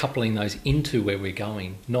we're coupling those into where we're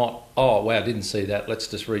going, not, oh, wow, I didn't see that, let's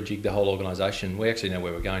just rejig the whole organisation. We actually know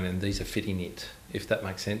where we're going and these are fitting it, if that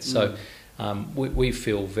makes sense. So we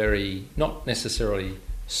feel very, not necessarily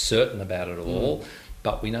certain about it all,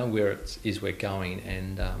 but we know where it is we're going,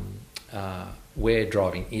 and we're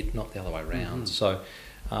driving it, not the other way around. So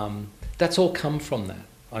that's all come from that,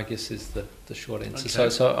 I guess, is the short answer. Okay.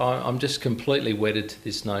 So I'm just completely wedded to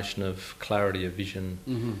this notion of clarity of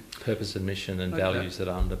vision, purpose and mission and values that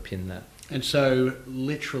underpin that. And so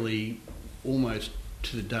literally almost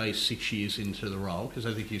to the day 6 years into the role, because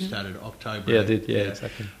I think you started October. Yeah, I did,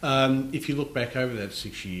 exactly. If you look back over that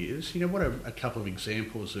 6 years, what are a couple of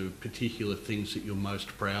examples of particular things that you're most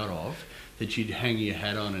proud of that you'd hang your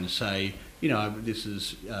hat on and say, this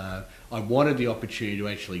is, I wanted the opportunity to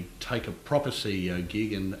actually take a proper CEO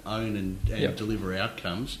gig and own and deliver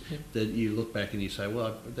outcomes that you look back and you say,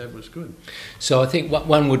 well, that was good. So I think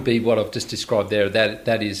one would be what I've just described there,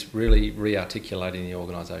 that is really re-articulating the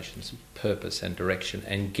organisation's purpose and direction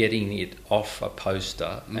and getting it off a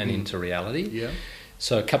poster and into reality. Yeah.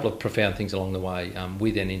 So a couple of profound things along the way. We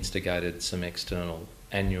then instigated some external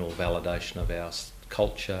annual validation of our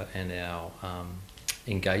culture and our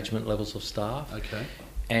engagement levels of staff. Okay.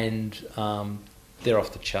 And they're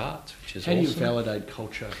off the charts, which is awesome. How do you validate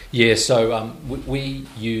culture? Yeah, so we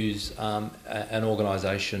use an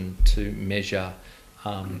organisation to measure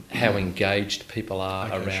how engaged people are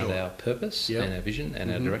around our purpose and our vision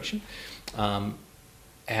and our direction,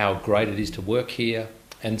 how great it is to work here.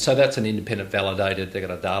 And so that's an independent validated, they've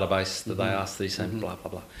got a database that they ask these things, blah,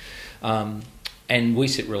 blah, blah. And we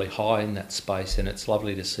sit really high in that space, and it's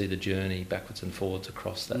lovely to see the journey backwards and forwards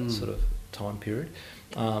across that sort of time period.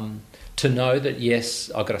 To know that,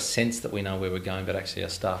 yes, I've got a sense that we know where we're going, but actually our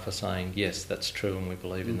staff are saying, yes, that's true, and we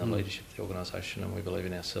believe in the leadership of the organisation, and we believe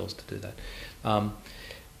in ourselves to do that.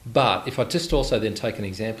 But if I just also then take an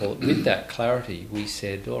example, with that clarity, we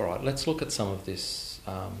said, all right, let's look at some of this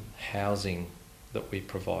housing that we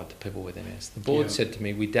provide to people with MS. The board said to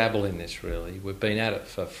me, we dabble in this really. We've been at it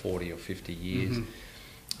for 40 or 50 years.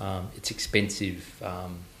 It's expensive.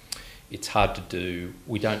 It's hard to do.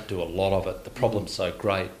 We don't do a lot of it. The problem's so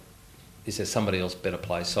great. Is there somebody else better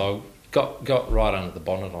placed? So I got right under the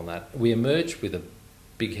bonnet on that. We emerged with a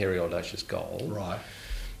big, hairy, audacious goal. Right.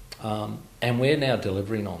 And we're now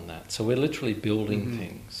delivering on that. So we're literally building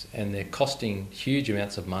things, and they're costing huge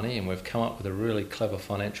amounts of money, and we've come up with a really clever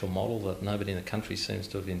financial model that nobody in the country seems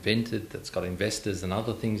to have invented, that's got investors and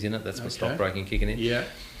other things in it. That's got stockbroking kicking in. Yeah.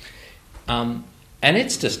 And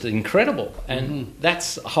it's just incredible. And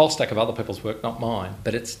that's a whole stack of other people's work, not mine.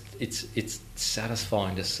 But it's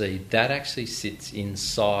satisfying to see that actually sits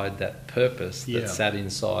inside that purpose that sat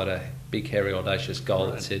inside a big, hairy, audacious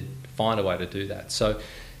goal that said, find a way to do that. So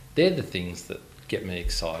they're the things that get me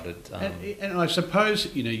excited. And I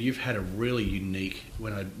suppose, you've had a really unique,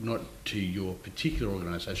 not to your particular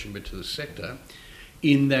organisation, but to the sector,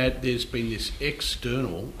 in that there's been this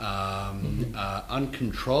external,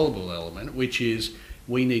 uncontrollable element, which is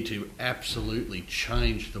we need to absolutely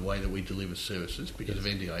change the way that we deliver services because of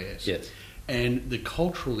NDIS. Yes. And the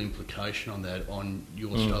cultural implication on that, on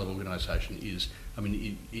your style of organisation is,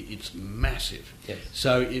 it's massive. Yes.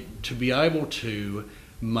 So to be able to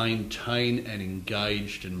maintain an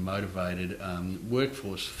engaged and motivated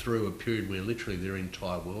workforce through a period where literally their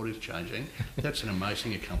entire world is changing, that's an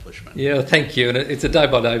amazing accomplishment. Yeah, thank you. And it's a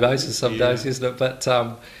day-by-day basis some days, isn't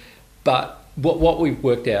it? But what we've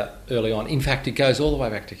worked out early on, in fact, it goes all the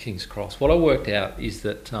way back to King's Cross. What I worked out is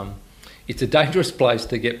that it's a dangerous place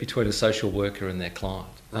to get between a social worker and their client.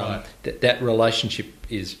 Right. That relationship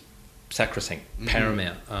is sacrosanct,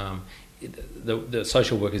 paramount. The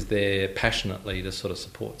social work is there passionately to sort of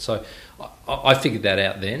support. So I figured that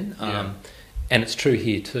out then, and it's true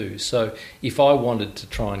here too. So if I wanted to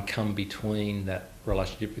try and come between that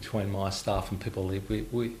relationship between my staff and people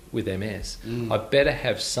with MS, I better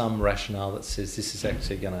have some rationale that says this is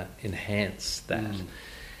actually going to enhance that.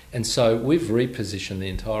 And so we've repositioned the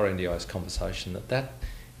entire NDIS conversation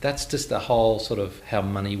that's just a whole sort of how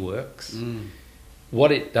money works.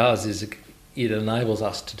 What it does is it enables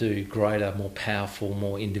us to do greater, more powerful,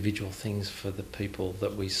 more individual things for the people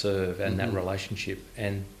that we serve and that relationship.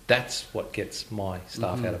 And that's what gets my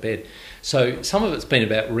staff out of bed. So some of it's been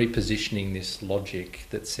about repositioning this logic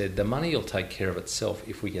that said the money will take care of itself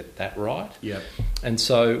if we get that right. Yep. And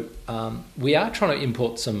so we are trying to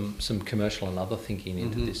import some commercial and other thinking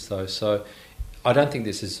into this, though. So I don't think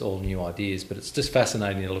this is all new ideas, but it's just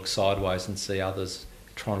fascinating to look sideways and see others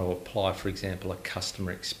trying to apply, for example, a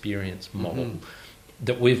customer experience model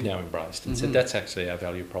that we've now embraced and said that's actually our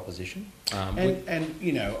value proposition.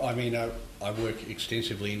 I work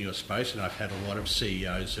extensively in your space, and I've had a lot of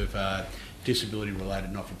CEOs of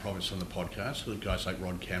disability-related not-for-profits on the podcast, with guys like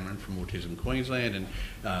Rod Cameron from Autism Queensland and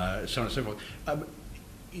so on and so forth.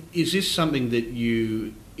 Is this something that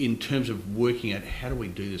you, in terms of working out how do we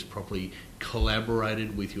do this properly,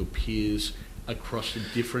 collaborated with your peers across the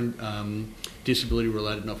different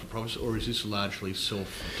disability-related not-for-profits, or is this largely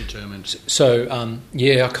self-determined? So,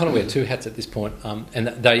 I kind of wear two hats at this point, and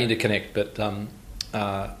they interconnect, but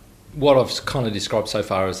what I've kind of described so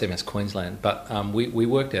far as MS Queensland, but we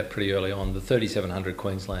worked out pretty early on the 3,700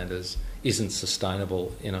 Queenslanders isn't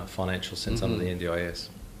sustainable in a financial sense under the NDIS,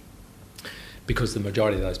 because the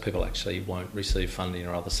majority of those people actually won't receive funding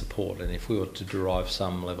or other support, and if we were to derive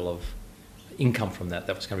some level of income from that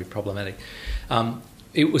was going to be problematic.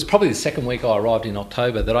 It was probably the second week I arrived in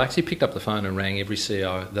October that I actually picked up the phone and rang every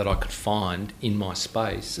CEO that I could find in my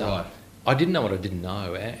space. Right. I didn't know what I didn't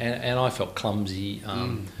know, and I felt clumsy.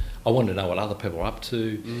 I wanted to know what other people were up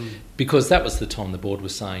to, because that was the time the board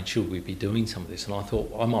was saying, should we be doing some of this? And I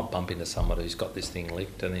thought, I might bump into somebody who's got this thing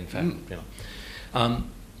licked, and in fact,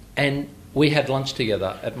 and we had lunch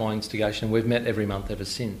together at my instigation, and we've met every month ever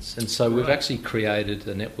since. And so we've actually created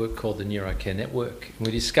a network called the Neurocare Network. And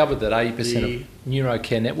we discovered that 80% of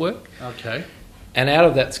Neurocare Network. Okay. And out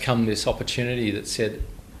of that's come this opportunity that said,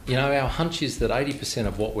 our hunch is that 80%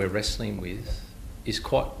 of what we're wrestling with is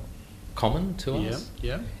quite common to us.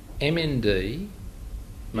 Yeah. MND,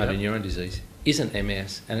 motor neuron disease, isn't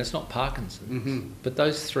MS, and it's not Parkinson's. But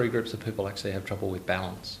those three groups of people actually have trouble with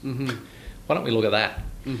balance. Why don't we look at that?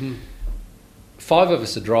 5 of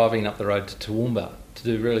us are driving up the road to Toowoomba to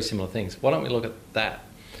do really similar things. Why don't we look at that?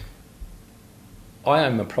 I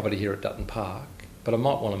own a property here at Dutton Park, but I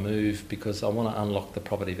might want to move because I want to unlock the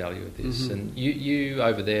property value of this. And you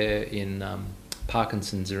over there in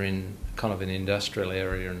Parkinson's are in kind of an industrial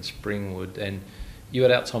area in Springwood, and you at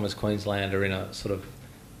Alzheimer's Queensland are in a sort of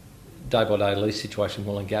day-by-day lease situation in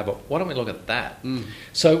Wollongabba. Why don't we look at that?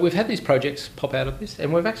 So we've had these projects pop out of this,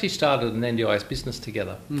 and we've actually started an NDIS business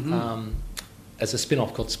together as a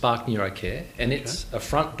spin-off called Spark Neurocare, and it's a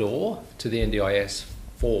front door to the NDIS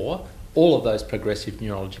for all of those progressive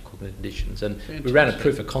neurological conditions. And we ran a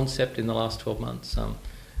proof of concept in the last 12 months.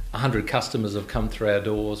 100 customers have come through our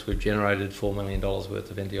doors. We've generated $4 million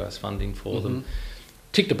worth of NDIS funding for them.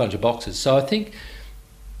 Ticked a bunch of boxes. So I think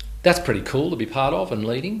that's pretty cool to be part of and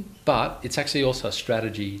leading, but it's actually also a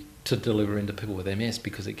strategy to deliver into people with MS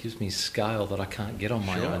because it gives me scale that I can't get on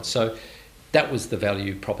my own. So that was the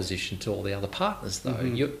value proposition to all the other partners, though.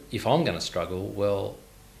 If I'm going to struggle, well,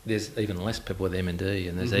 there's even less people with MND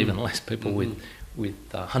and there's even less people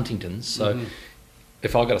with Huntington's. So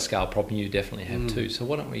if I've got a scale problem, you definitely have too. So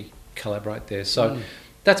why don't we collaborate there? So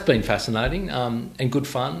that's been fascinating and good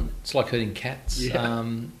fun. It's like herding cats.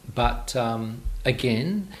 But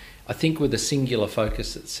again, I think with a singular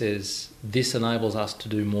focus that says this enables us to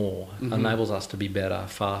do more, enables us to be better,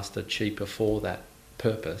 faster, cheaper for that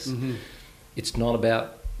purpose. It's not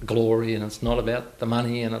about glory and it's not about the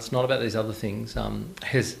money and it's not about these other things,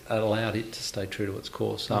 has allowed it to stay true to its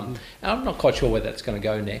course. And I'm not quite sure where that's going to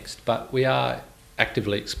go next, but we are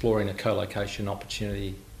actively exploring a co-location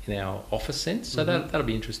opportunity in our office sense, so that'll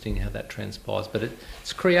be interesting how that transpires. But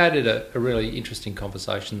it's created a really interesting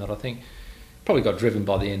conversation that I think probably got driven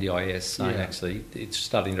by the NDIS saying actually it's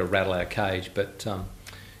starting to rattle our cage, but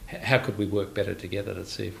how could we work better together to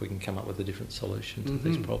see if we can come up with a different solution to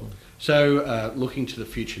these problems? So looking to the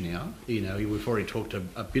future now, we've already talked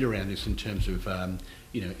a bit around this in terms of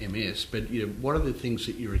MS, but what are the things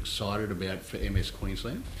that you're excited about for MS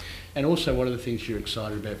Queensland, and also what are the things you're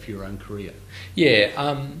excited about for your own career?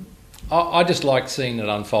 I just like seeing it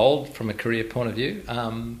unfold from a career point of view.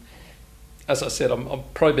 As I said,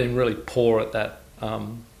 I've probably been really poor at that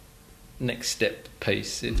next step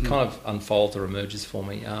piece. It kind of unfolds or emerges for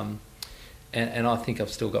me, and I think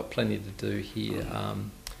I've still got plenty to do here.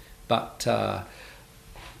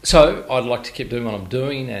 So I'd like to keep doing what I'm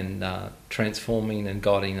doing and transforming and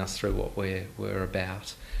guiding us through what we're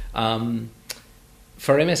about.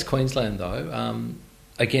 For MS Queensland, though,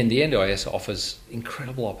 again, the NDIS offers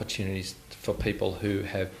incredible opportunities for people who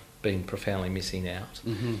have been profoundly missing out.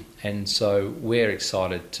 And so we're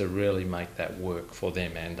excited to really make that work for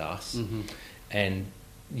them and us. And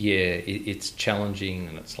it's challenging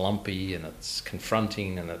and it's lumpy and it's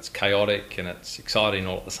confronting and it's chaotic and it's exciting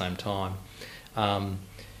all at the same time.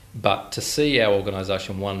 But to see our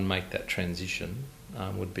organisation, one, make that transition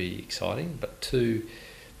would be exciting, but two,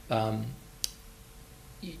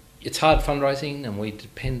 it's hard fundraising and we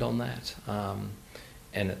depend on that.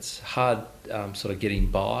 And it's hard sort of getting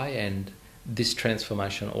by, and this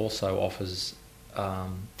transformation also offers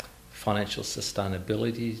financial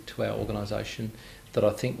sustainability to our organisation that I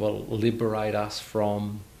think will liberate us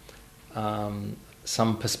from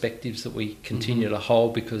some perspectives that we continue to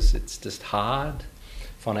hold because it's just hard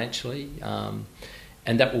financially,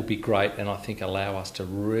 and that will be great, and I think allow us to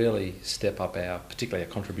really step up particularly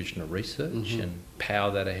our contribution to research and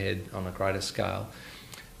power that ahead on a greater scale.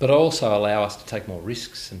 But also allow us to take more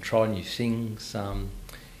risks and try new things,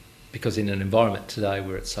 because in an environment today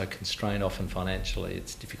where it's so constrained often financially,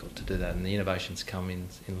 it's difficult to do that. And the innovations come in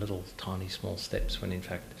little tiny small steps when in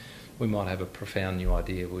fact we might have a profound new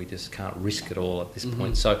idea we just can't risk it all at this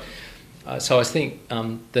point. So I think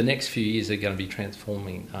the next few years are going to be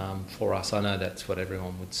transforming for us. I know that's what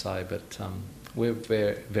everyone would say, but we're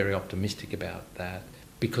very, very optimistic about that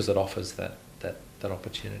because it offers that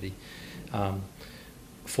opportunity.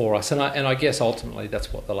 For us, and I guess ultimately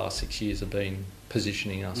that's what the last 6 years have been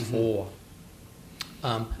positioning us for.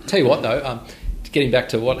 Tell you what though, getting back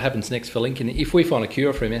to what happens next for Lincoln, if we find a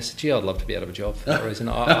cure for MS, I'd love to be out of a job for that reason.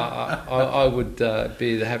 I would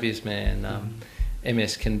be the happiest man.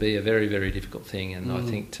 MS can be a very, very difficult thing, and I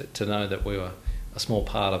think to know that we were a small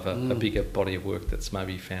part of a bigger body of work that's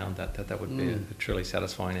maybe found that would be a truly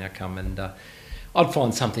satisfying outcome. And I'd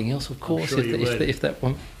find something else, of course, if that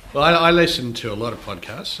one. Well, I listen to a lot of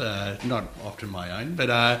podcasts, not often my own, but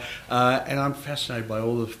and I'm fascinated by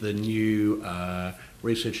all of the new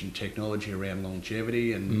research and technology around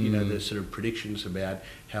longevity, and the sort of predictions about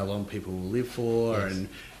how long people will live for,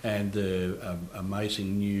 and the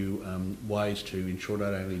amazing new ways to ensure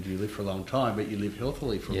not only do you live for a long time, but you live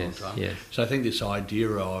healthily for a long time. So I think this idea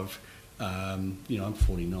of I'm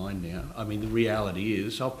 49 now. I mean, the reality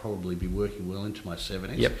is I'll probably be working well into my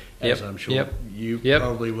 70s, as I'm sure you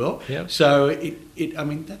probably will. So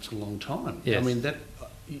that's a long time. I mean, that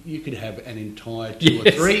you could have an entire 2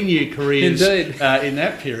 or 3 new careers in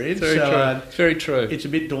that period. It's very true. It's a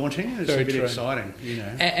bit daunting. It's a bit exciting,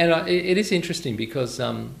 And it is interesting because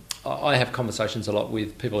I have conversations a lot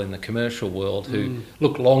with people in the commercial world who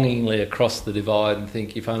look longingly across the divide and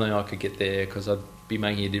think, if only I could get there, because I'd be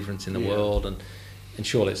making a difference in the world, and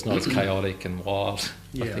surely it's not as chaotic and wild.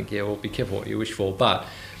 I think, well, be careful what you wish for. But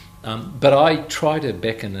I try to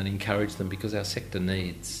beckon and encourage them, because our sector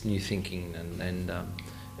needs new thinking and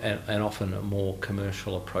often a more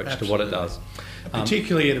commercial approach to what it does.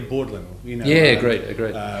 Particularly at a board level.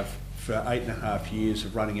 Agreed. For 8.5 years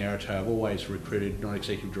of running Arrowtail, I've always recruited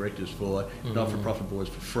non-executive directors for not-for-profit boards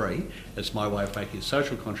for free. That's my way of making a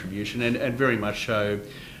social contribution, and very much so.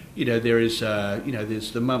 There's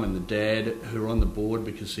the mum and the dad who are on the board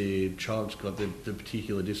because their child's got the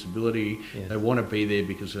particular disability. Yes. They want to be there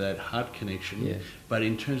because of that heart connection. Yes. But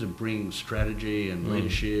in terms of bringing strategy and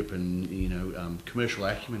leadership and commercial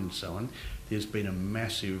acumen and so on, there's been a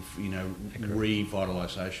massive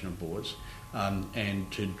revitalisation of boards,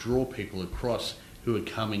 and to draw people across who are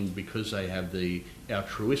coming because they have the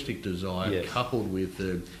altruistic desire coupled with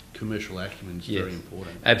the commercial acumen is very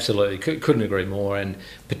important. Absolutely, couldn't agree more. And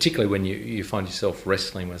particularly when you find yourself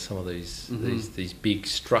wrestling with some of these big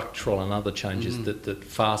structural and other changes that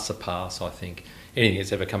far surpass, I think, anything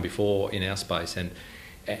that's ever come before in our space, and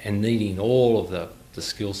needing all of the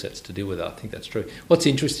skill sets to deal with it. I think that's true. What's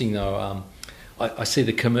interesting though, I see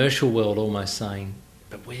the commercial world almost saying,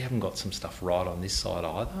 but we haven't got some stuff right on this side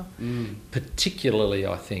either. Particularly,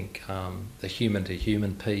 I think, the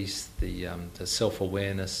human-to-human piece, the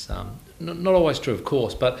self-awareness. Not always true, of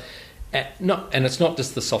course, but and it's not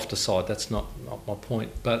just the softer side. That's not my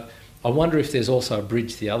point. But I wonder if there's also a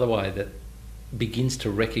bridge the other way that begins to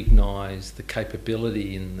recognise the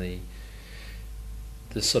capability in the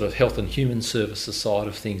sort of health and human services side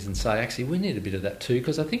of things, and say, actually, we need a bit of that too,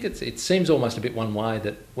 because I think it seems almost a bit one way,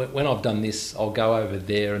 that when I've done this, I'll go over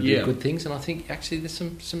there and do good things. And I think actually there's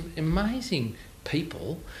some amazing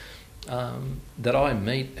people that I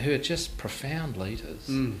meet who are just profound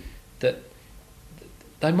leaders, that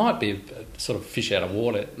they might be a sort of fish out of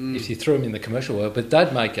water if you threw them in the commercial world, but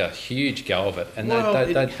they'd make a huge go of it, and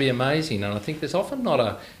they'd be amazing. And I think there's often not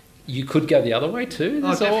a... You could go the other way too.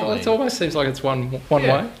 It almost seems like it's one way.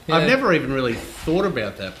 Yeah. I've never even really thought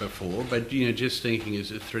about that before, but just thinking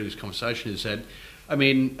through this conversation is that, I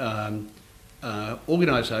mean,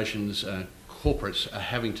 organisations, corporates are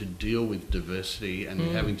having to deal with diversity, and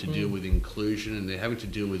they're having to deal with inclusion, and they're having to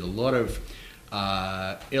deal with a lot of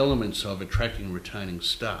elements of attracting and retaining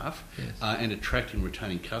staff, and attracting and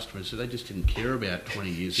retaining customers that they just didn't care about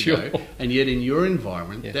 20 years ago. And yet in your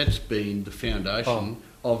environment, that's been the foundation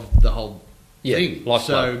of the whole thing.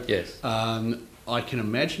 I can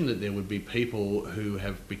imagine that there would be people who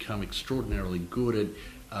have become extraordinarily good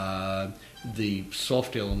at the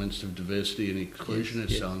soft elements of diversity and inclusion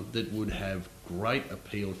and so on, that would have great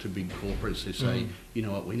appeal to big corporates who say, you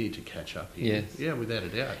know what, we need to catch up here. Yeah, without a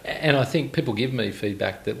doubt. And I think people give me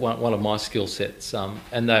feedback that one of my skill sets,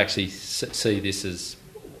 and they actually see this as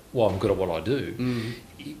why I'm good at what I do,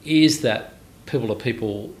 is that people to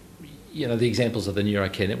people... the examples of the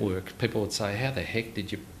Neurocare Network, people would say, how the heck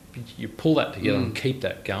did you pull that together and keep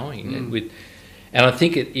that going? And I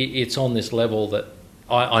think it's on this level that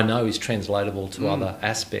I know is translatable to other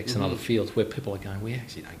aspects and other fields where people are going, we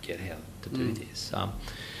actually don't get how to do this.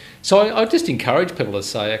 So I just encourage people to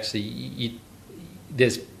say, actually,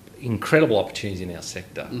 there's incredible opportunities in our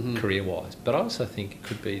sector, career-wise, but I also think it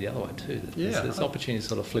could be the other way too. There's opportunities to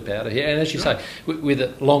sort of flip out of here. And as you say, with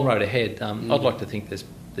a long road ahead, I'd like to think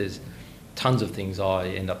there's tons of things I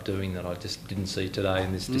end up doing that I just didn't see today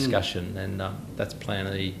in this discussion, and that's plan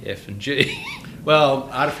E, F and G. Well,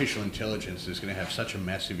 artificial intelligence is going to have such a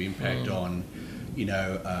massive impact on,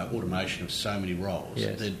 automation of so many roles.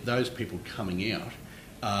 That those people coming out,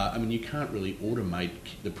 you can't really automate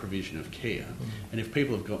the provision of care, and if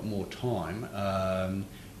people have got more time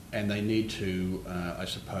and they need to,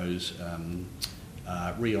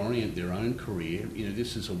 reorient their own career,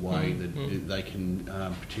 this is a way that they can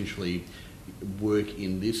potentially work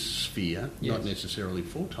in this sphere, not necessarily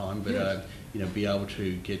full-time, but be able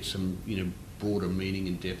to get some broader meaning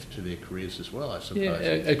and depth to their careers as well, I suppose.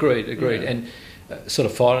 Yeah, agreed. And sort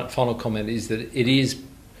of final comment is that it is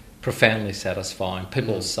profoundly satisfying.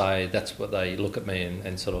 People say that's what they look at me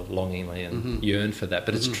and sort of longingly and yearn for that,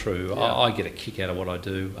 but it's true. I get a kick out of what I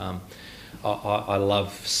do. I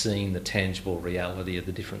love seeing the tangible reality of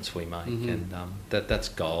the difference we make, and that's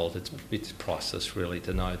gold. It's priceless, really,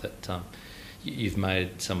 to know that you've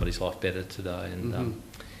made somebody's life better today,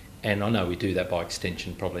 And I know we do that by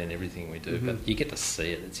extension probably in everything we do, but you get to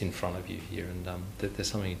see it. It's in front of you here, and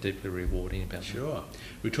there's something deeply rewarding about it. Sure.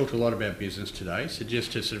 We talked a lot about business today, so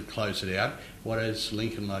just to sort of close it out, what does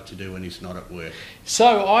Lincoln like to do when he's not at work?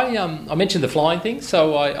 So I mentioned the flying thing.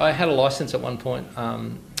 So I had a licence at one point,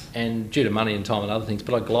 and due to money and time and other things,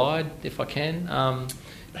 but I glide if I can,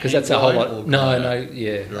 because that's a whole lot.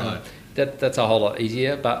 Right. That's a whole lot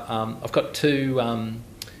easier. But I've got two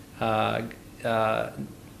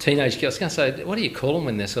teenage girls. I was going to say, what do you call them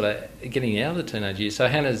when they're sort of getting out of the teenage years? So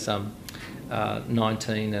Hannah's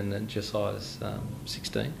 19 and then Josiah's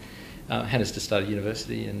 16. Hannah's to study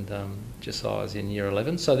university and Josiah's in year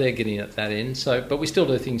 11, so they're getting at that end. So, but we still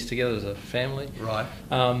do things together as a family. Right.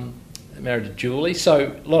 Married to Julie,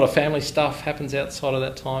 so a lot of family stuff happens outside of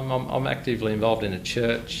that time. I'm actively involved in a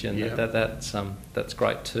church, and that's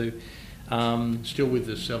great too. Still with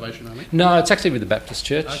the Salvation Army? No, it's actually with the Baptist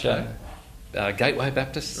Church. Okay. Gateway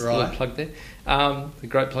Baptist, right. Little plug there. A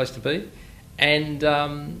great place to be. And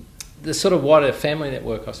the sort of wider family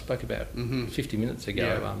network I spoke about 50 minutes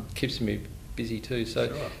ago keeps me busy too. So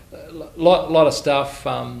sure. lot of stuff,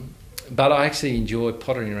 but I actually enjoy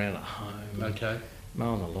pottering around at home. Okay.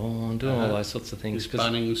 Mowing the lawn, doing all those sorts of things. Is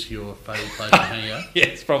Bunnings your favourite place to hang out?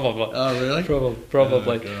 Yes, probably. Oh, really?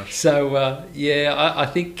 Probably. Oh, gosh. So, I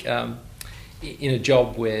think in a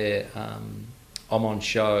job where I'm on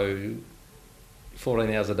show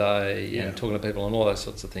 14 hours a day and talking to people and all those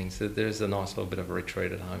sorts of things, there's a nice little bit of a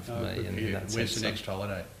retreat at home for me. Where's the next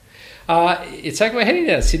holiday? We're heading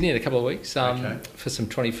down to Sydney in a couple of weeks for some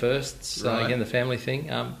 21st, Right. again the family thing.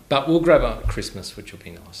 But we'll grab a Christmas, which will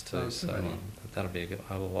be nice too. Oh, so that'll be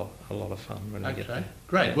a lot of fun when we get there.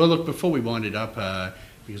 Great. Yeah. Well, look, before we wind it up,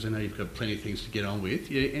 because I know you've got plenty of things to get on with,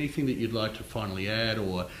 anything that you'd like to finally add,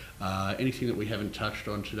 or anything that we haven't touched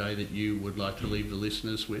on today that you would like to leave the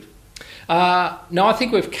listeners with? No, I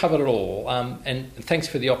think we've covered it all, and thanks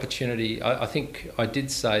for the opportunity. I think I did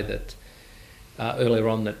say that earlier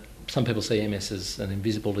on that some people see MS as an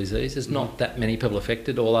invisible disease. There's not that many people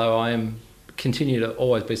affected, although I continue to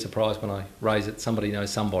always be surprised when I raise it. Somebody knows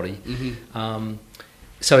somebody.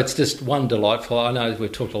 So it's just one delightful. I know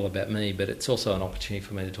we've talked a lot about me, but it's also an opportunity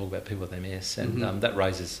for me to talk about people with MS, and that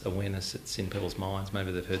raises awareness. It's in people's minds.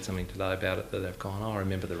 Maybe they've heard something today about it that they've gone, I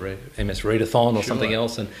remember the MS Readathon or something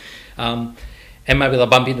else, and maybe they'll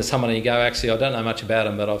bump into someone and you go, actually, I don't know much about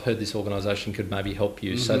them, but I've heard this organisation could maybe help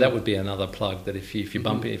you. So that would be another plug, that if you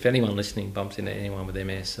bump, if anyone listening bumps into anyone with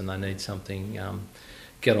MS and they need something,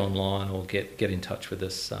 get online or get in touch with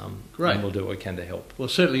us. Great. And we'll do what we can to help. Well,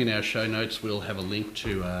 certainly in our show notes we'll have a link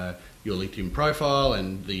to your LinkedIn profile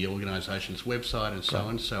and the organisation's website and so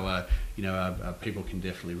on. So, people can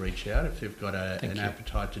definitely reach out if they've got an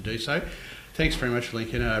appetite to do so. Thanks very much,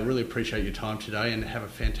 Lincoln. I really appreciate your time today, and have a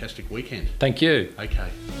fantastic weekend. Thank you. Okay.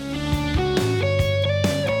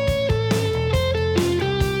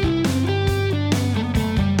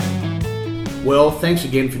 Well, thanks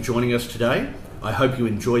again for joining us today. I hope you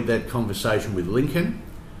enjoyed that conversation with Lincoln.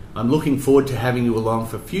 I'm looking forward to having you along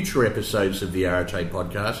for future episodes of the RHA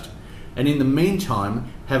podcast. And in the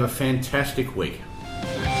meantime, have a fantastic week.